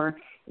for,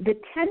 the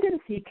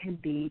tendency can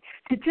be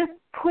to just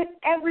put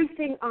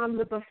everything on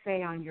the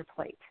buffet on your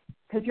plate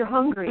because you're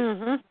hungry.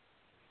 Mm-hmm.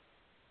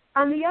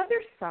 On the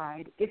other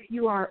side, if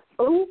you are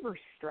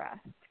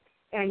overstressed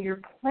and your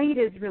plate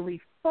is really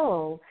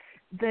full,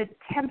 the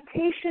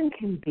temptation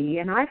can be,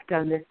 and I've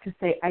done this, to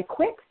say, I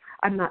quit,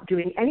 I'm not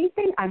doing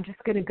anything, I'm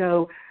just going to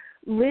go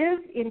live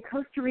in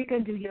Costa Rica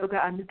and do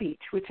yoga on the beach,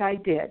 which I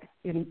did,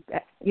 10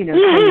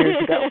 years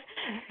ago.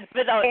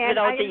 without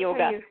the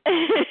yoga.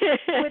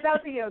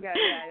 Without the yoga,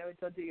 yeah, I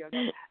don't do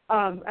yoga.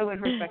 I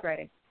went horseback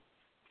riding.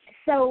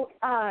 So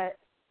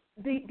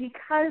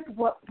because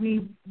what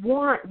we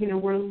want,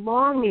 we're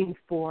longing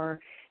for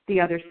the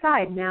other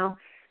side. Now,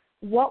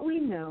 what we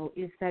know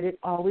is that it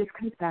always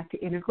comes back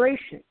to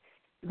integration,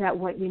 that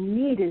what you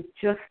need is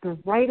just the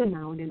right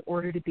amount in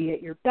order to be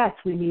at your best.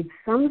 We need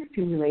some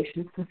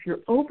stimulation. So if you're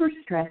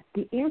overstressed,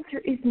 the answer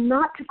is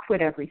not to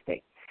quit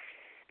everything.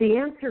 The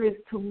answer is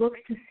to look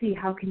to see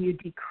how can you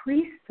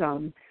decrease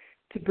some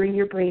to bring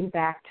your brain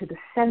back to the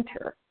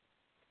center.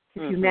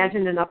 If you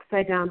imagine an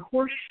upside-down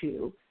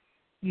horseshoe,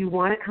 you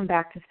want to come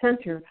back to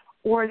center.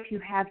 Or if you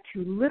have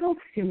too little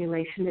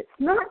stimulation, it's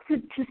not to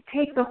just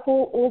take the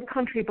whole old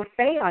country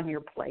buffet on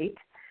your plate,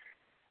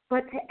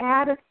 but to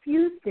add a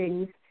few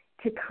things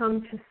to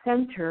come to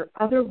center.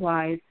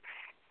 Otherwise,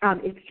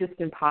 it's just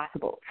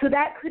impossible. So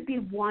that could be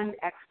one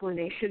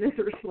explanation. As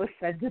Ursula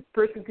said, this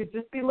person could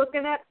just be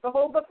looking at the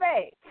whole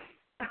buffet.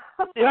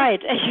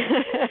 Right.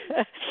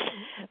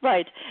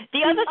 Right.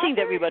 The other thing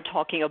that we were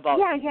talking about,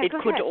 it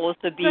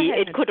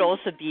could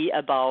also be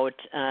about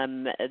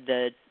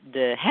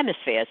the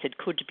hemispheres. It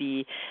could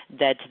be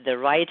that the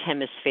right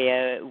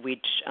hemisphere,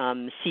 which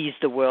sees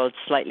the world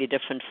slightly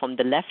different from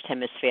the left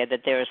hemisphere,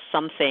 that there is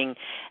something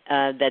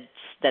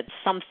that's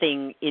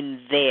something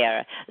in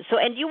there. So,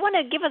 and you want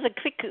to give us a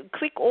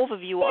quick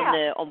overview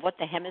on what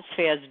the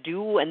hemispheres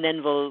do, and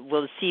then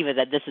we'll see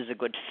whether this is a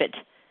good fit.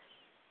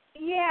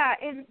 Yeah,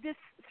 and this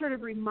sort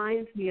of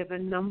reminds me of a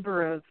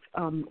number of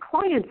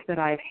clients that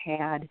I've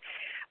had.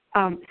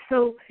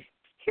 So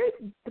here's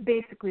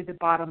basically the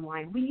bottom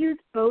line. We use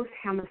both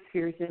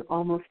hemispheres in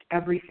almost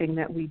everything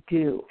that we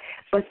do,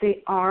 but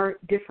they are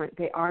different.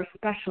 They are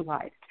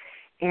specialized.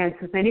 And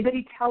so if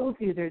anybody tells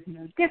you there's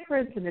no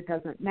difference and it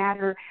doesn't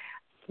matter,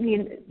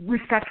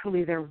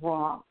 respectfully, they're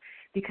wrong.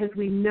 Because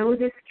we know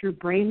this through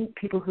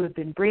people who have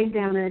been brain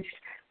damaged.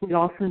 We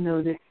also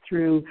know this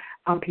through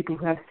people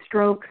who have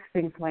strokes,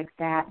 things like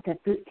that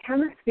the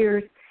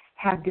hemispheres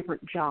have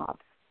different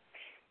jobs.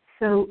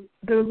 So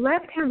the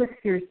left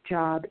hemisphere's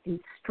job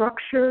is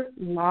structure,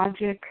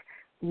 logic,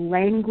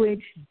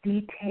 language,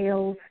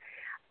 details.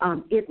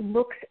 It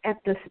looks at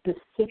the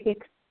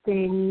specific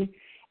thing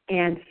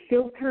and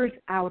filters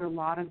out a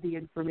lot of the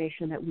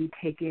information that we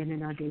take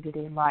in our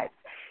day-to-day lives.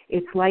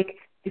 It's like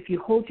if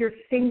you hold your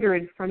finger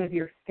in front of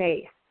your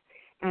face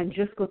and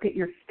just look at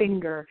your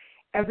finger,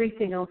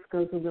 everything else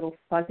goes a little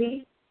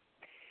fuzzy.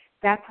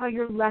 That's how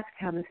your left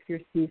hemisphere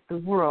sees the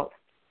world.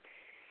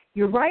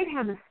 Your right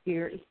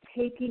hemisphere is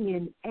taking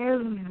in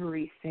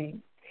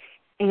everything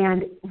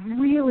and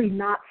really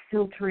not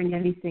filtering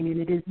anything,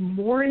 and it is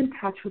more in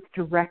touch with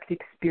direct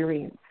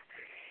experience.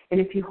 And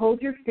if you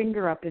hold your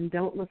finger up and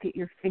don't look at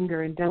your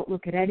finger and don't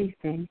look at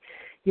anything,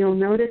 you'll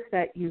notice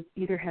that you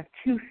either have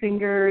two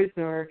fingers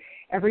or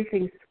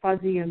everything's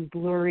fuzzy and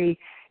blurry,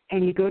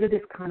 and you go to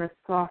this kind of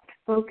soft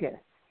focus.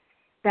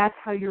 That's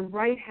how your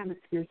right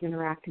hemisphere is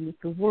interacting with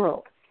the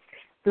world.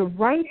 The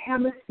right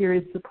hemisphere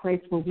is the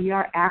place where we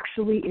are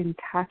actually in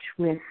touch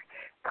with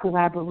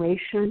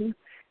collaboration,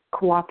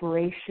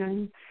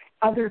 cooperation,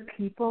 other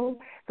people,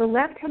 the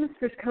left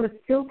hemisphere is kind of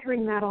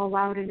filtering that all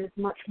out and is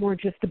much more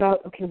just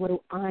about, okay, what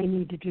do I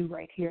need to do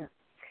right here?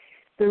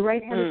 The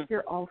right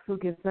hemisphere also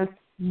gives us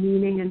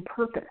meaning and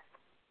purpose.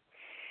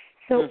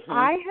 So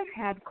I have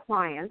had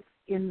clients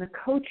in the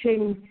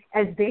coaching,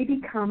 as they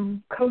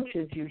become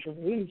coaches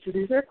usually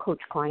these are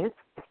coach clients,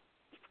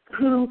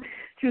 who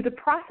through the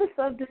process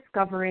of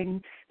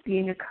discovering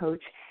being a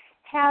coach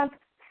have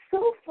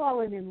so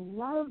fallen in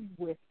love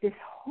with this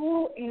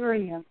whole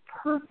area of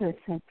purpose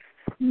and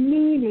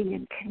meaning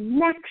and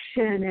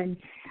connection, and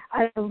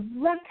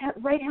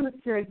right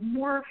hemisphere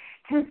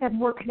tends to have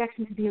more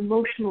connection to the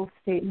emotional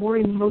state. More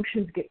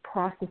emotions get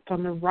processed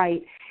on the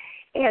right,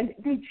 and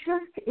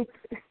it's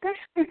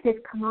especially if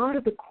they've come out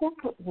of the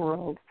corporate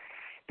world,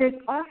 there's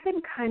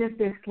often kind of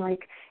this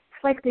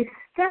it's like they've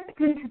stepped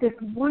into this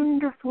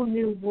wonderful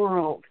new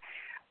world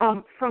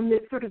from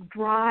this sort of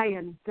dry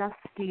and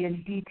dusty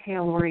and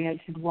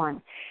detail-oriented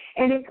one.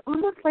 And it's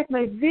almost like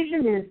my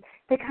vision is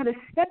they kind of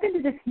step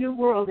into this new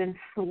world and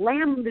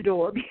slam the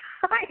door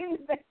behind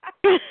them.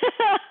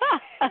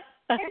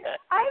 And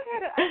I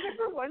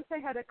remember once I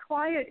had a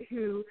client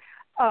who,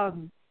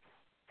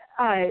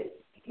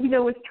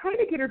 was trying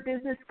to get her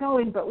business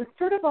going, but was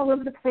sort of all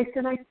over the place.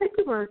 And I said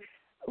to her,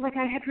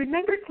 I had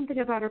remembered something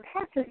about her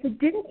past. I said,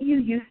 didn't you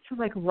used to,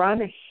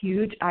 run a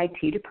huge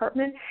IT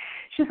department?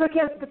 She's like,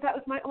 yes, but that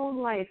was my old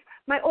life.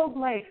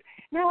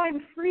 Now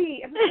I'm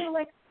free. And I'm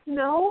like,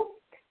 no,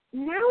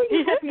 now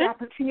you have the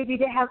opportunity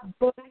to have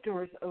both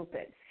doors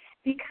open.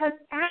 Because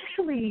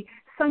actually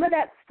some of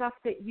that stuff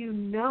that you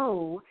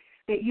know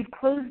that you've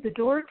closed the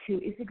door to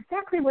is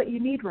exactly what you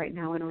need right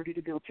now in order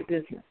to build your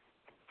business.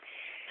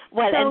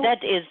 Well, and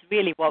that is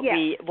really what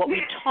we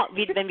talk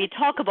when we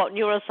talk about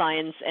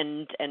neuroscience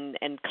and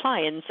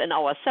clients and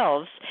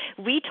ourselves.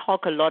 We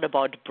talk a lot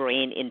about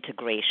brain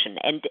integration,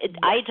 and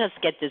I just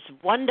get this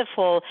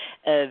wonderful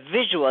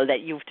visual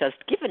that you've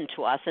just given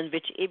to us, in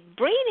which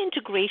brain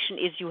integration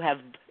is you have,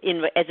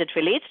 as it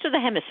relates to the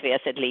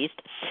hemispheres at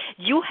least,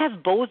 you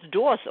have both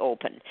doors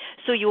open.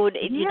 So you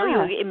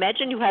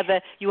imagine you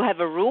have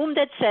a room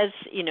that says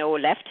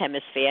left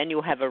hemisphere, and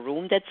you have a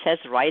room that says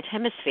right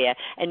hemisphere,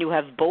 and you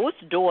have both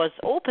doors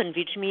open,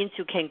 which means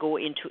you can go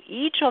into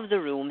each of the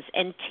rooms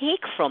and take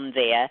from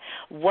there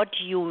what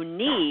you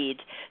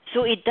need.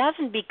 So it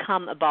doesn't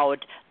become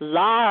about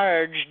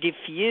large,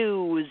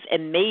 diffuse,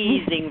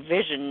 amazing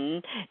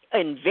vision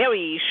in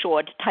very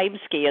short time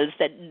scales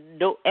that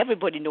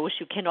everybody knows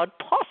you cannot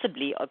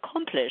possibly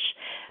accomplish.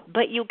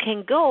 But you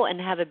can go and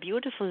have a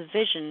beautiful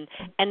vision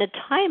and a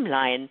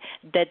timeline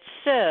that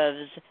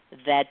serves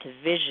that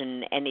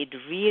vision, and it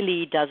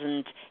really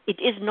doesn't, it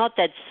is not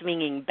that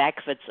swinging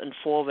backwards and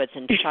forwards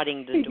and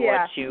shutting the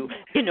door to,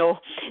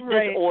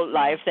 this old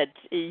life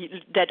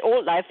that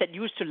old life that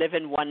used to live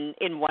in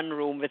one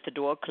room with the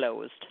door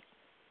closed.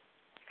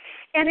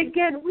 And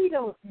again, we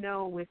don't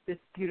know with this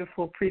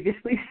beautiful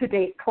previously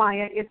sedate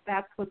client if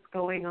that's what's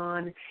going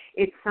on.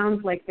 It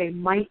sounds like they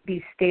might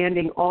be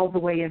standing all the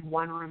way in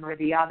one room or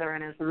the other,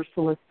 and as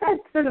Ursula said,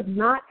 sort of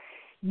not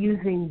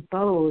using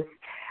both.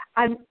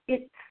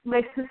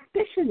 My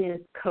suspicion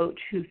is, Coach,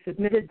 who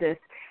submitted this,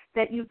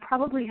 that you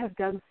probably have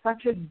done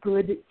such a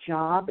good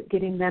job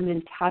getting them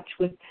in touch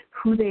with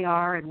who they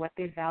are and what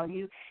they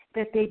value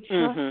that they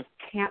just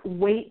can't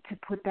wait to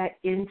put that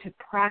into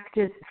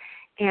practice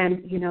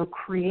and,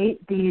 create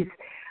this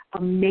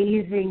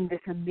amazing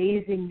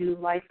new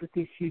life with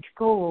these huge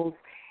goals.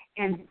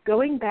 And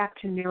going back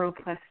to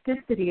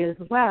neuroplasticity as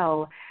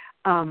well,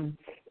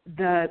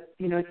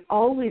 it's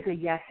always a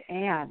yes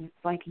and.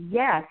 It's like,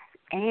 yes,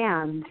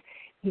 and,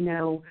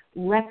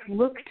 let's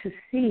look to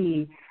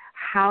see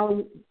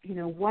how,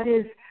 what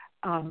is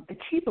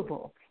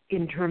achievable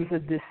in terms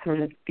of this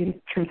sort of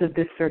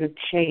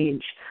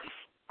change.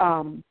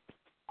 Go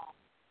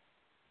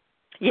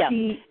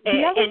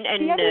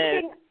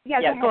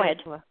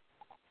ahead.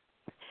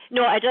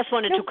 No, I just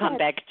wanted to come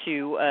back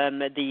to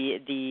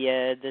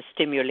the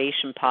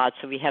stimulation part.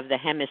 So we have the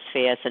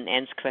hemispheres, and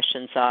Anne's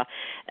questions are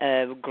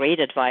great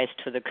advice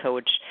to the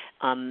coach.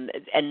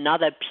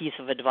 Another piece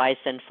of advice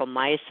then from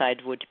my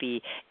side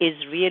is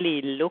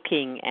really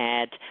looking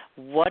at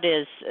what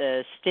is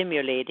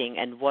stimulating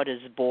and what is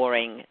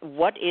boring.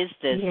 What is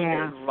this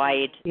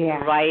right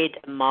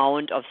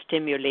amount of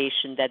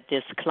stimulation that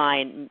this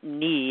client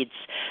needs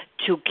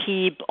to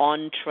keep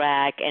on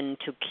track and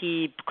to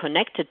keep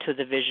connected to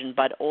the vision,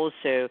 but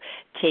also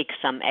take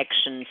some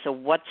action. So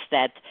what's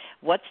that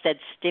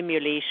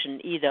stimulation,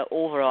 either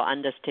over or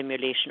under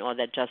stimulation, or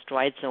that just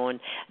right zone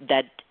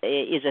that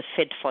is a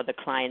fit for the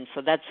client? So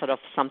that's sort of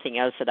something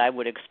else that I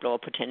would explore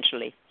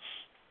potentially.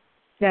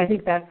 Yeah, I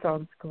think that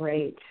sounds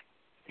great.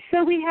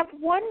 So we have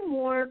one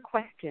more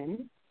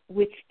question,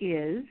 which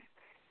is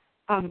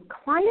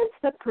clients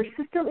that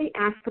persistently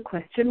ask the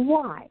question,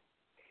 why?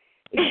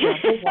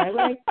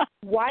 Example,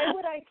 why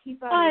would I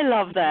keep on? I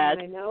love that.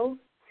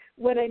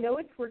 When I know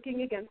it's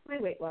working against my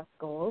weight loss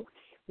goal,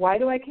 why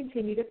do I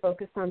continue to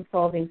focus on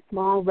solving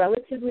small,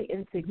 relatively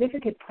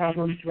insignificant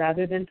problems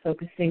rather than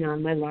focusing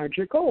on my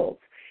larger goals?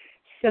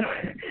 So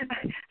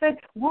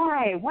that's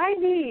why? Why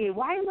me?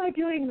 Why am I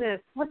doing this?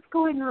 What's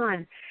going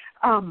on?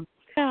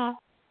 Yeah.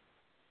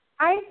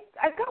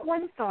 I've got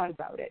one thought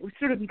about it,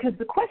 sort of because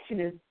the question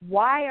is,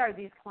 why are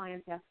these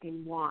clients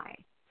asking why?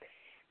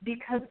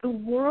 Because the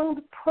world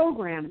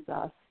programs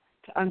us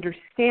to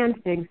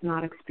understand things,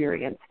 not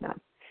experience them.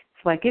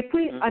 It's like if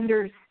we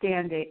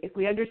understand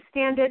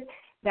it,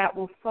 that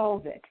will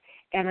solve it.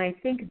 And I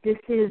think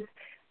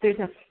there's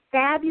a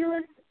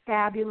fabulous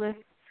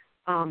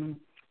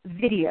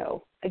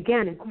video,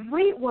 again, a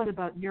great one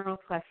about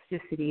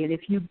neuroplasticity. And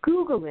if you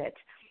Google it,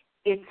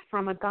 it's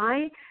from a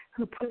guy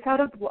who puts out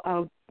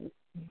a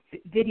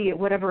video,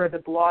 whatever the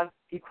blog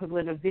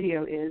equivalent of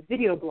video is,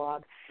 video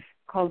blog,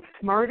 called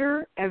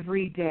Smarter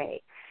Every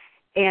Day.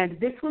 And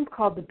this one's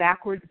called The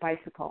Backwards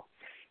Bicycle.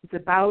 It's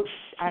about,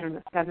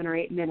 7 or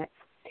 8 minutes.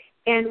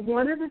 And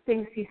one of the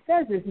things he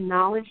says is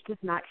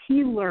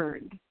he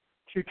learned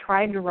through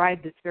trying to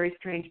ride this very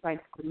strange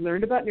bicycle. He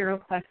learned about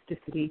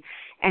neuroplasticity,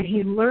 and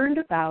he learned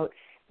about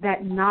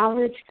that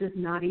knowledge does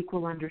not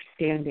equal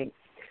understanding.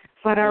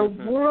 But our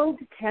world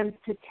tends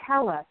to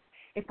tell us,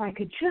 if I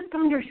could just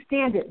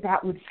understand it,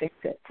 that would fix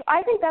it. So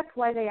I think that's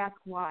why they ask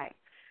why.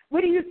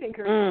 What do you think,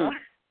 Ursula?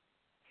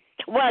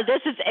 Well,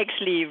 this is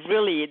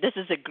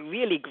a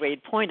really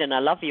great point, and I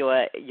love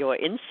your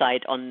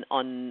insight on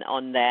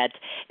that.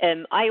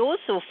 I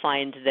also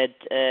find that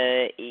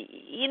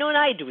and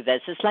I do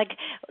this. It's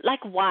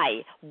like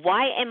why?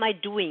 Why am I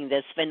doing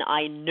this when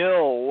I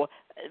know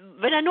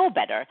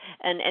better?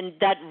 And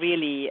that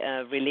really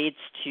relates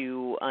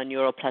to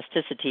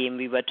neuroplasticity, and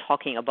we were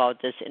talking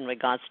about this in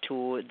regards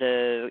to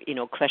the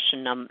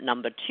question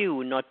number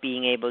 2, not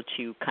being able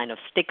to kind of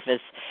stick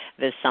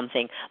with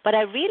something. But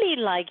I really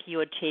like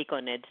your take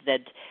on it,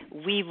 that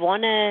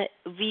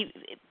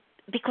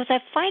because I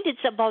find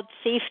it's about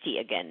safety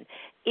again.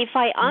 If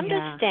I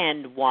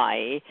understand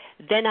why,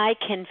 then I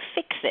can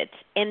fix it.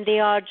 And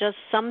there are just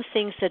some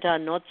things that are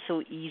not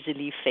so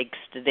easily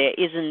fixed. There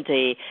isn't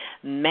a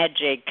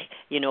magic,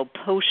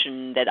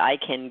 potion that I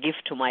can give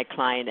to my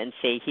client and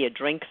say, here,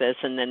 drink this,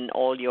 and then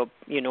all your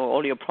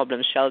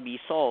problems shall be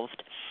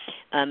solved.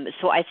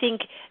 So I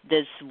think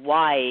this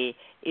why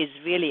is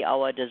really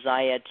our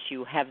desire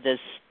to have this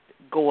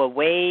go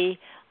away.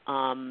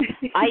 I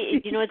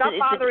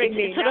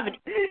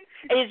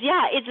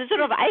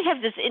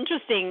have this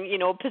interesting,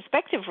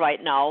 perspective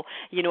right now,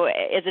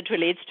 as it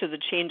relates to the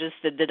changes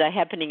that are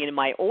happening in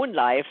my own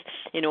life,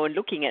 and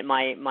looking at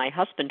my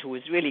husband, who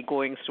is really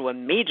going through a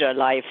major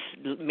life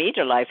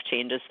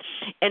changes.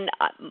 And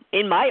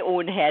in my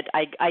own head,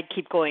 I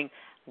keep going,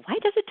 why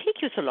does it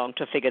take you so long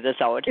to figure this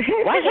out?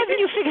 Why haven't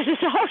you figured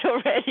this out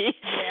already?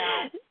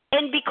 Yeah.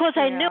 And because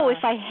I know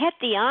if I had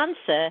the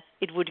answer,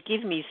 it would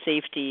give me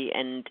safety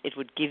and it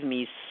would give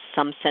me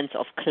some sense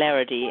of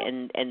clarity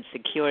and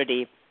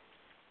security.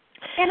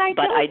 And I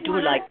do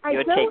like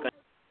your take on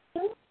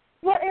it.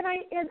 Well, and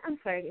I'm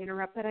sorry to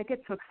interrupt, but I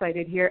get so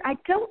excited here. I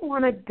don't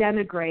want to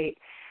denigrate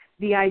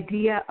the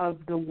idea of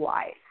the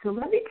why. So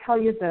let me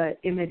tell you the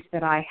image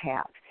that I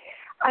have.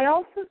 I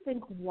also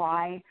think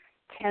why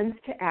tends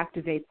to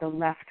activate the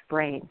left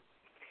brain.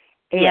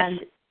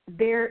 And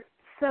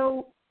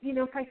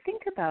if I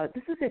think about,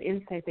 this is an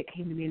insight that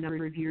came to me a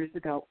number of years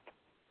ago,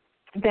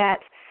 that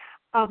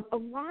a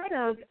lot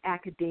of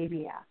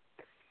academia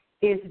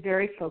is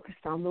very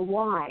focused on the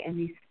why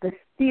and the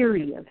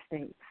theory of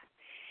things.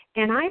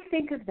 And I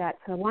think of that,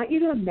 so I want you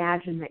to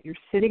imagine that you're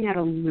sitting at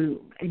a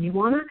loom and you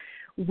want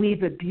to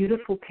weave a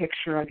beautiful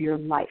picture of your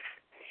life.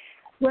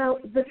 Well,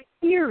 the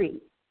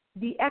theory,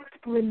 the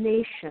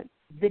explanation,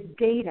 the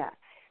data,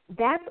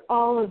 that's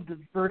all of the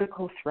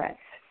vertical threads.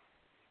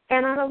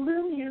 And on a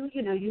loom, you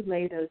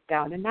lay those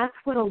down. And that's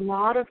what a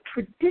lot of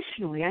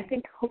traditionally, I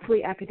think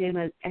hopefully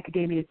academia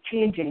is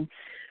changing,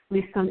 at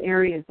least some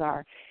areas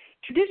are.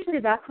 Traditionally,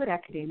 that's what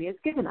academia has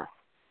given us,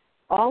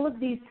 all of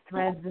these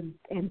threads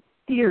and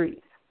theories.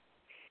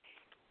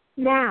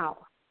 Now,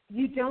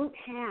 you don't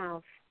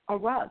have a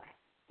rug.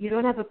 You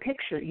don't have a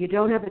picture. You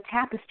don't have a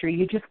tapestry.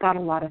 You just got a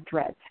lot of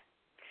threads.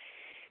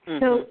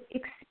 So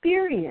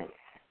experience,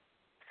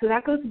 so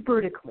that goes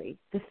vertically,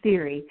 the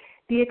theory.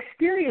 The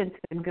experience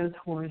then goes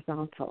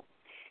horizontal.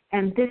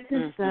 And this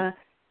is the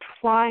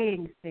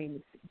trying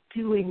things,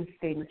 doing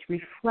things,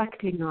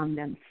 reflecting on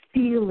them,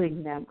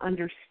 feeling them,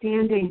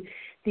 understanding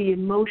the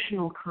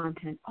emotional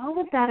content.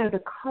 All of that are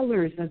the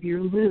colors of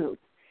your loom.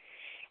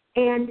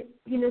 And,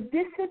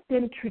 this has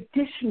been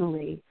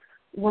traditionally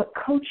what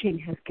coaching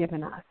has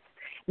given us.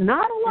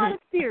 Not a lot of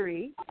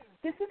theory.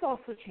 This is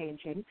also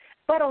changing,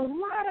 but a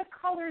lot of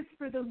colors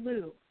for the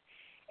loom.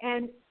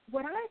 And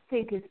what I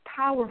think is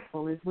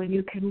powerful is when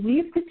you can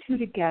weave the two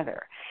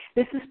together.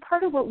 This is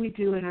part of what we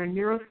do in our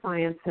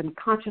neuroscience and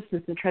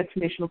consciousness and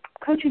transformational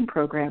coaching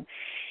program,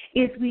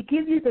 is we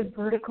give you the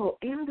vertical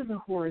and the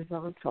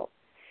horizontal.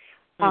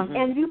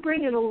 And you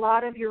bring in a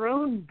lot of your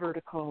own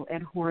vertical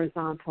and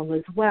horizontal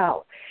as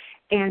well.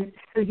 And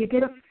so we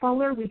get a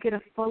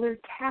fuller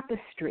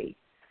tapestry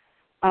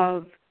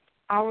of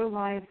our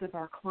lives, of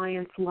our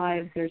clients'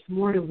 lives. There's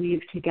more to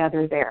weave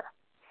together there.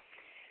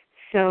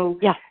 So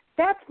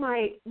that's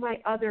my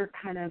other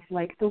kind of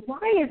like, the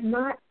why is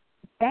not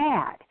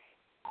bad.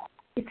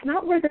 It's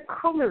not where the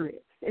color is.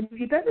 And if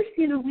you've ever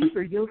seen a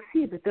weaver, you'll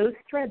see that those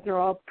threads are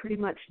all pretty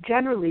much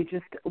generally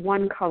just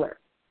one color.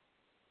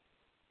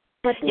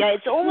 But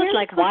it's almost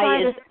like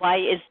why is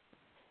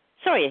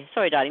sorry,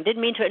 darling,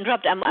 didn't mean to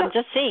interrupt. I'm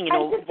just saying,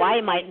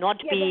 why might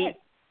not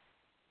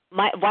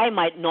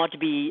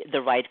be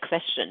the right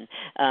question.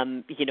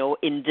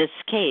 In this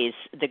case,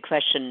 the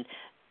question,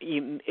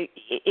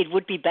 it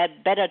would be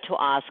better to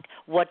ask,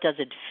 what does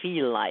it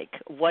feel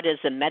like? What is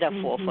a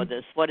metaphor for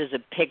this? What is a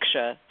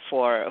picture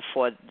for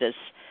this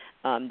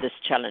this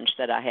challenge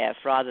that I have,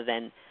 rather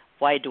than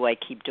why do I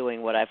keep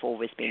doing what I've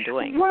always been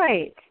doing?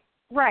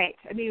 Right.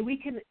 I mean, we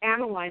can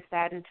analyze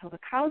that until the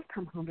cows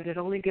come home, but it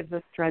only gives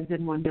us threads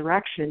in one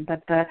direction.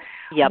 But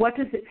what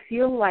does it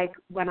feel like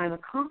when I'm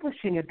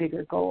accomplishing a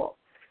bigger goal?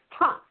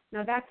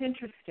 Now that's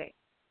interesting.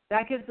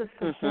 That gives us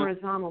some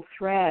horizontal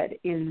thread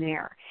in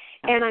there.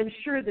 And I'm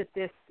sure that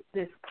this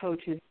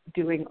coach is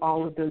doing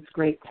all of those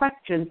great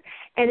questions.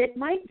 And it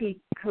might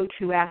be, Coach,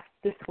 who asked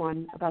this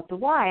one about the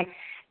why.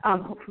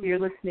 Hopefully you're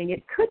listening.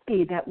 It could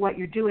be that what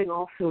you're doing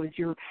also is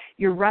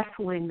you're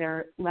wrestling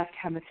their left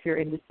hemisphere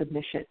into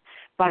submission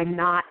by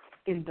not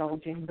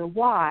indulging the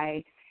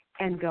why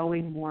and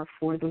going more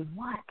for the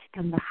what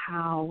and the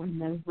how and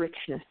the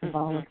richness of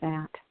all of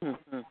that.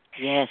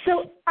 Yes.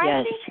 So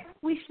I think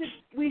we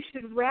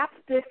should wrap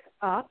this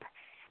up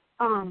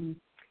and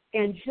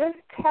just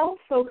tell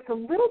folks a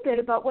little bit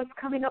about what's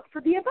coming up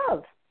for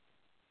BEabove.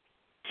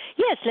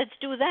 Yes, let's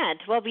do that.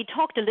 Well, we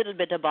talked a little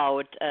bit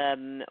about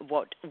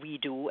what we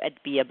do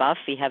at BEabove.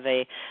 We have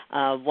a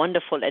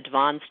wonderful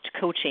advanced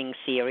coaching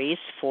series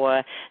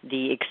for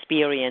the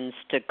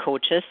experienced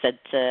coaches that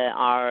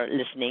are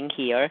listening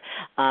here.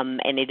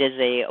 And it is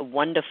a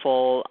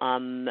wonderful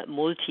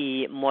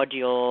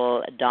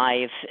multi-module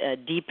dive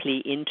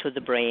deeply into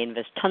the brain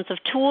with tons of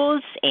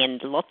tools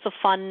and lots of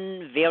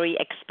fun, very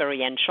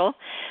experiential.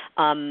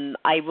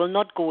 I will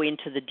not go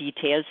into the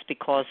details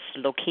because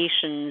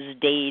locations,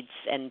 dates,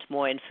 and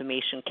more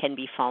information can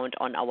be found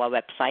on our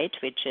website,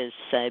 which is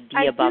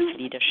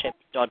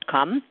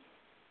BEaboveleadership.com.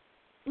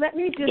 Let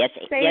me just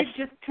say,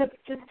 just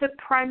to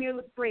prime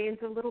your brains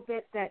a little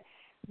bit, that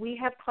we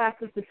have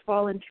classes this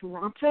fall in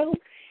Toronto,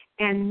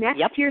 and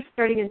next year,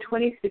 starting in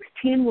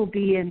 2016, we'll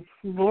be in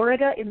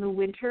Florida in the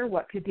winter.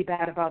 What could be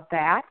bad about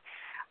that?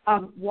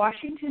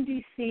 Washington,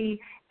 D.C.,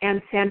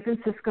 and San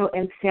Francisco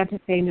and Santa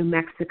Fe, New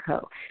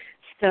Mexico.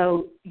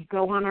 So you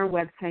go on our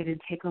website and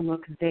take a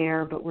look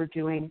there, but we're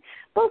doing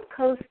both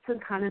coasts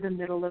and kind of the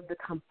middle of the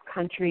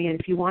country. And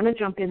if you want to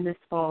jump in this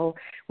fall,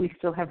 we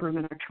still have room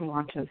in our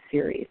Toronto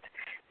series.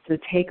 So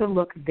take a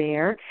look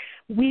there.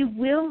 We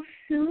will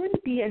soon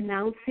be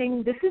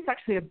announcing, this is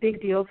actually a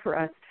big deal for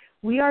us,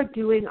 we are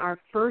doing our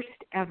first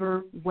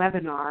ever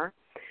webinar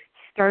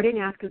starting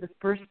after the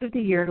first of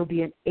the year. It'll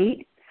be an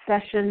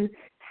 8-session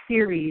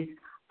series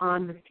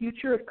on the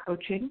future of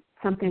coaching,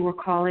 something we're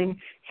calling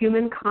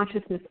Human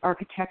Consciousness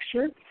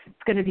Architecture.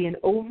 It's going to be an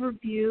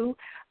overview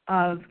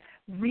of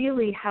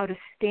really how to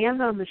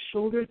stand on the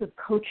shoulders of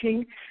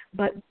coaching,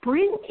 but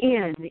bring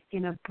in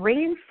a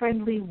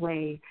brain-friendly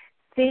way,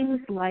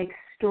 things like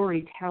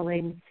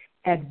storytelling,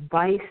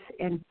 advice,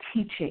 and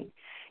teaching.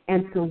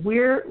 And so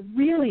we're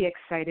really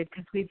excited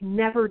because we've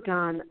never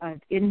done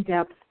an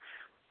in-depth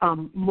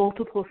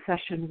multiple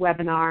session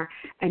webinar,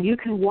 and you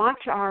can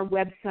watch our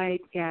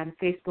website and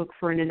Facebook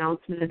for an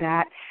announcement of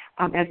that.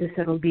 As I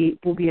said, we'll be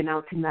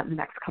announcing that in the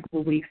next couple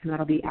of weeks, and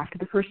that'll be after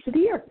the first of the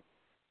year.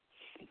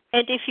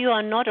 And if you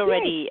are not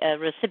already a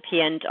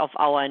recipient of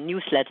our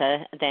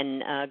newsletter,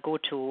 then go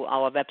to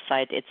our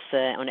website. It's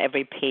on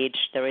every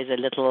page. There is a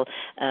little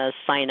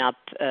sign-up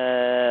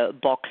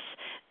box,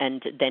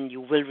 and then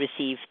you will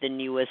receive the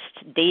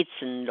newest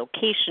dates and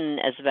location,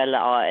 as well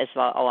as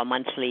our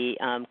monthly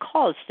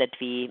calls that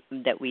we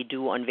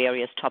do on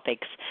various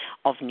topics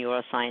of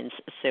neuroscience.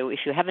 So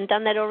if you haven't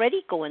done that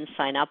already, go and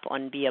sign up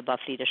on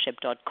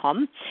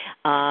BEaboveleadership.com.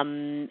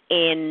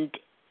 And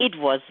it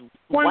was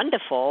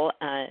wonderful.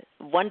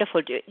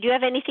 Wonderful. Do you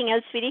have anything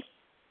else, sweetie?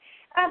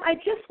 I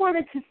just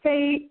wanted to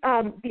say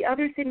the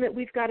other thing that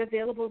we've got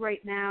available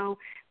right now,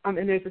 and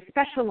there's a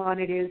special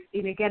on it, is,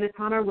 and again, it's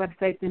on our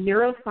website, the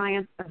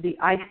Neuroscience of the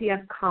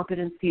ICF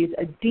Competencies,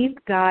 a deep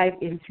dive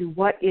into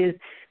what is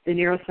the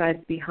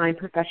neuroscience behind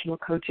professional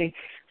coaching.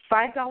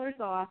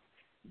 $5 off.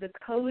 The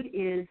code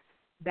is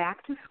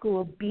Back to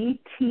School,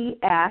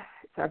 BTS.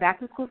 It's our Back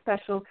to School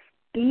special,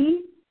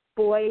 B,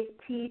 Boy,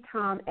 T,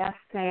 Tom, S,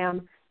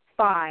 Sam,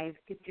 5.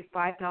 Gets you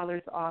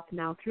 $5 off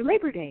now through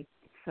Labor Day.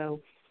 So.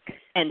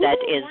 And that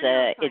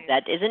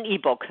is an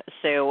ebook.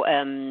 So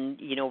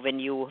when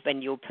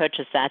you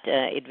purchase that,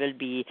 it will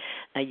be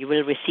you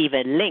will receive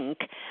a link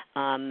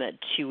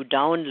to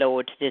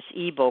download this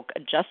ebook.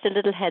 Just a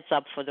little heads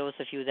up for those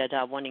of you that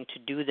are wanting to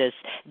do this.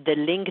 The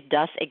link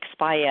does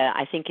expire.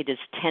 I think it is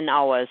 10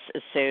 hours.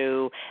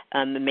 So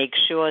make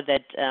sure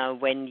that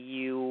when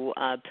you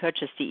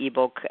purchase the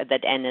ebook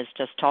that Anne has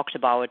just talked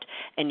about,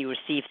 and you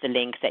receive the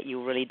link, that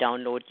you really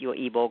download your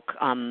ebook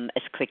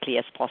as quickly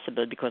as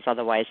possible, because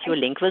otherwise your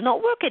link will not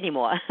don't work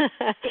anymore.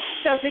 It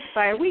does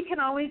expire. We can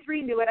always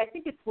renew it. I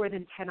think it's more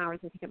than 10 hours.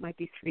 I think it might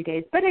be 3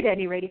 days. But at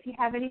any rate, if you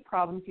have any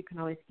problems, you can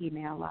always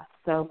email us.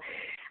 So,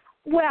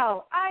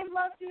 well, I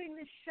love doing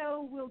this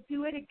show. We'll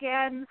do it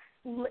again,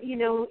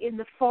 in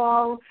the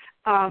fall,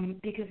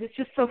 because it's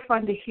just so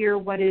fun to hear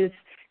what has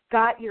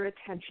got your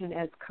attention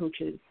as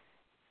coaches.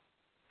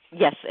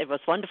 Yes, it was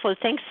wonderful.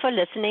 Thanks for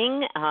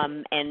listening,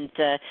 and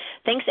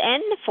thanks,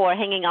 Anne, for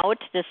hanging out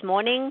this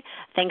morning.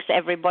 Thanks,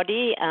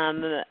 everybody,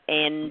 and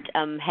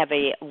have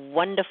a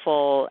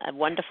wonderful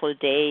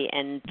day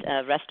and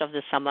rest of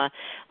the summer,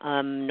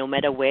 no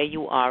matter where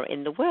you are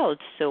in the world.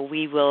 So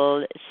we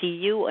will see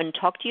you and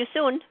talk to you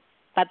soon.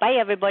 Bye-bye,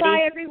 everybody.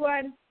 Bye,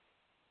 everyone.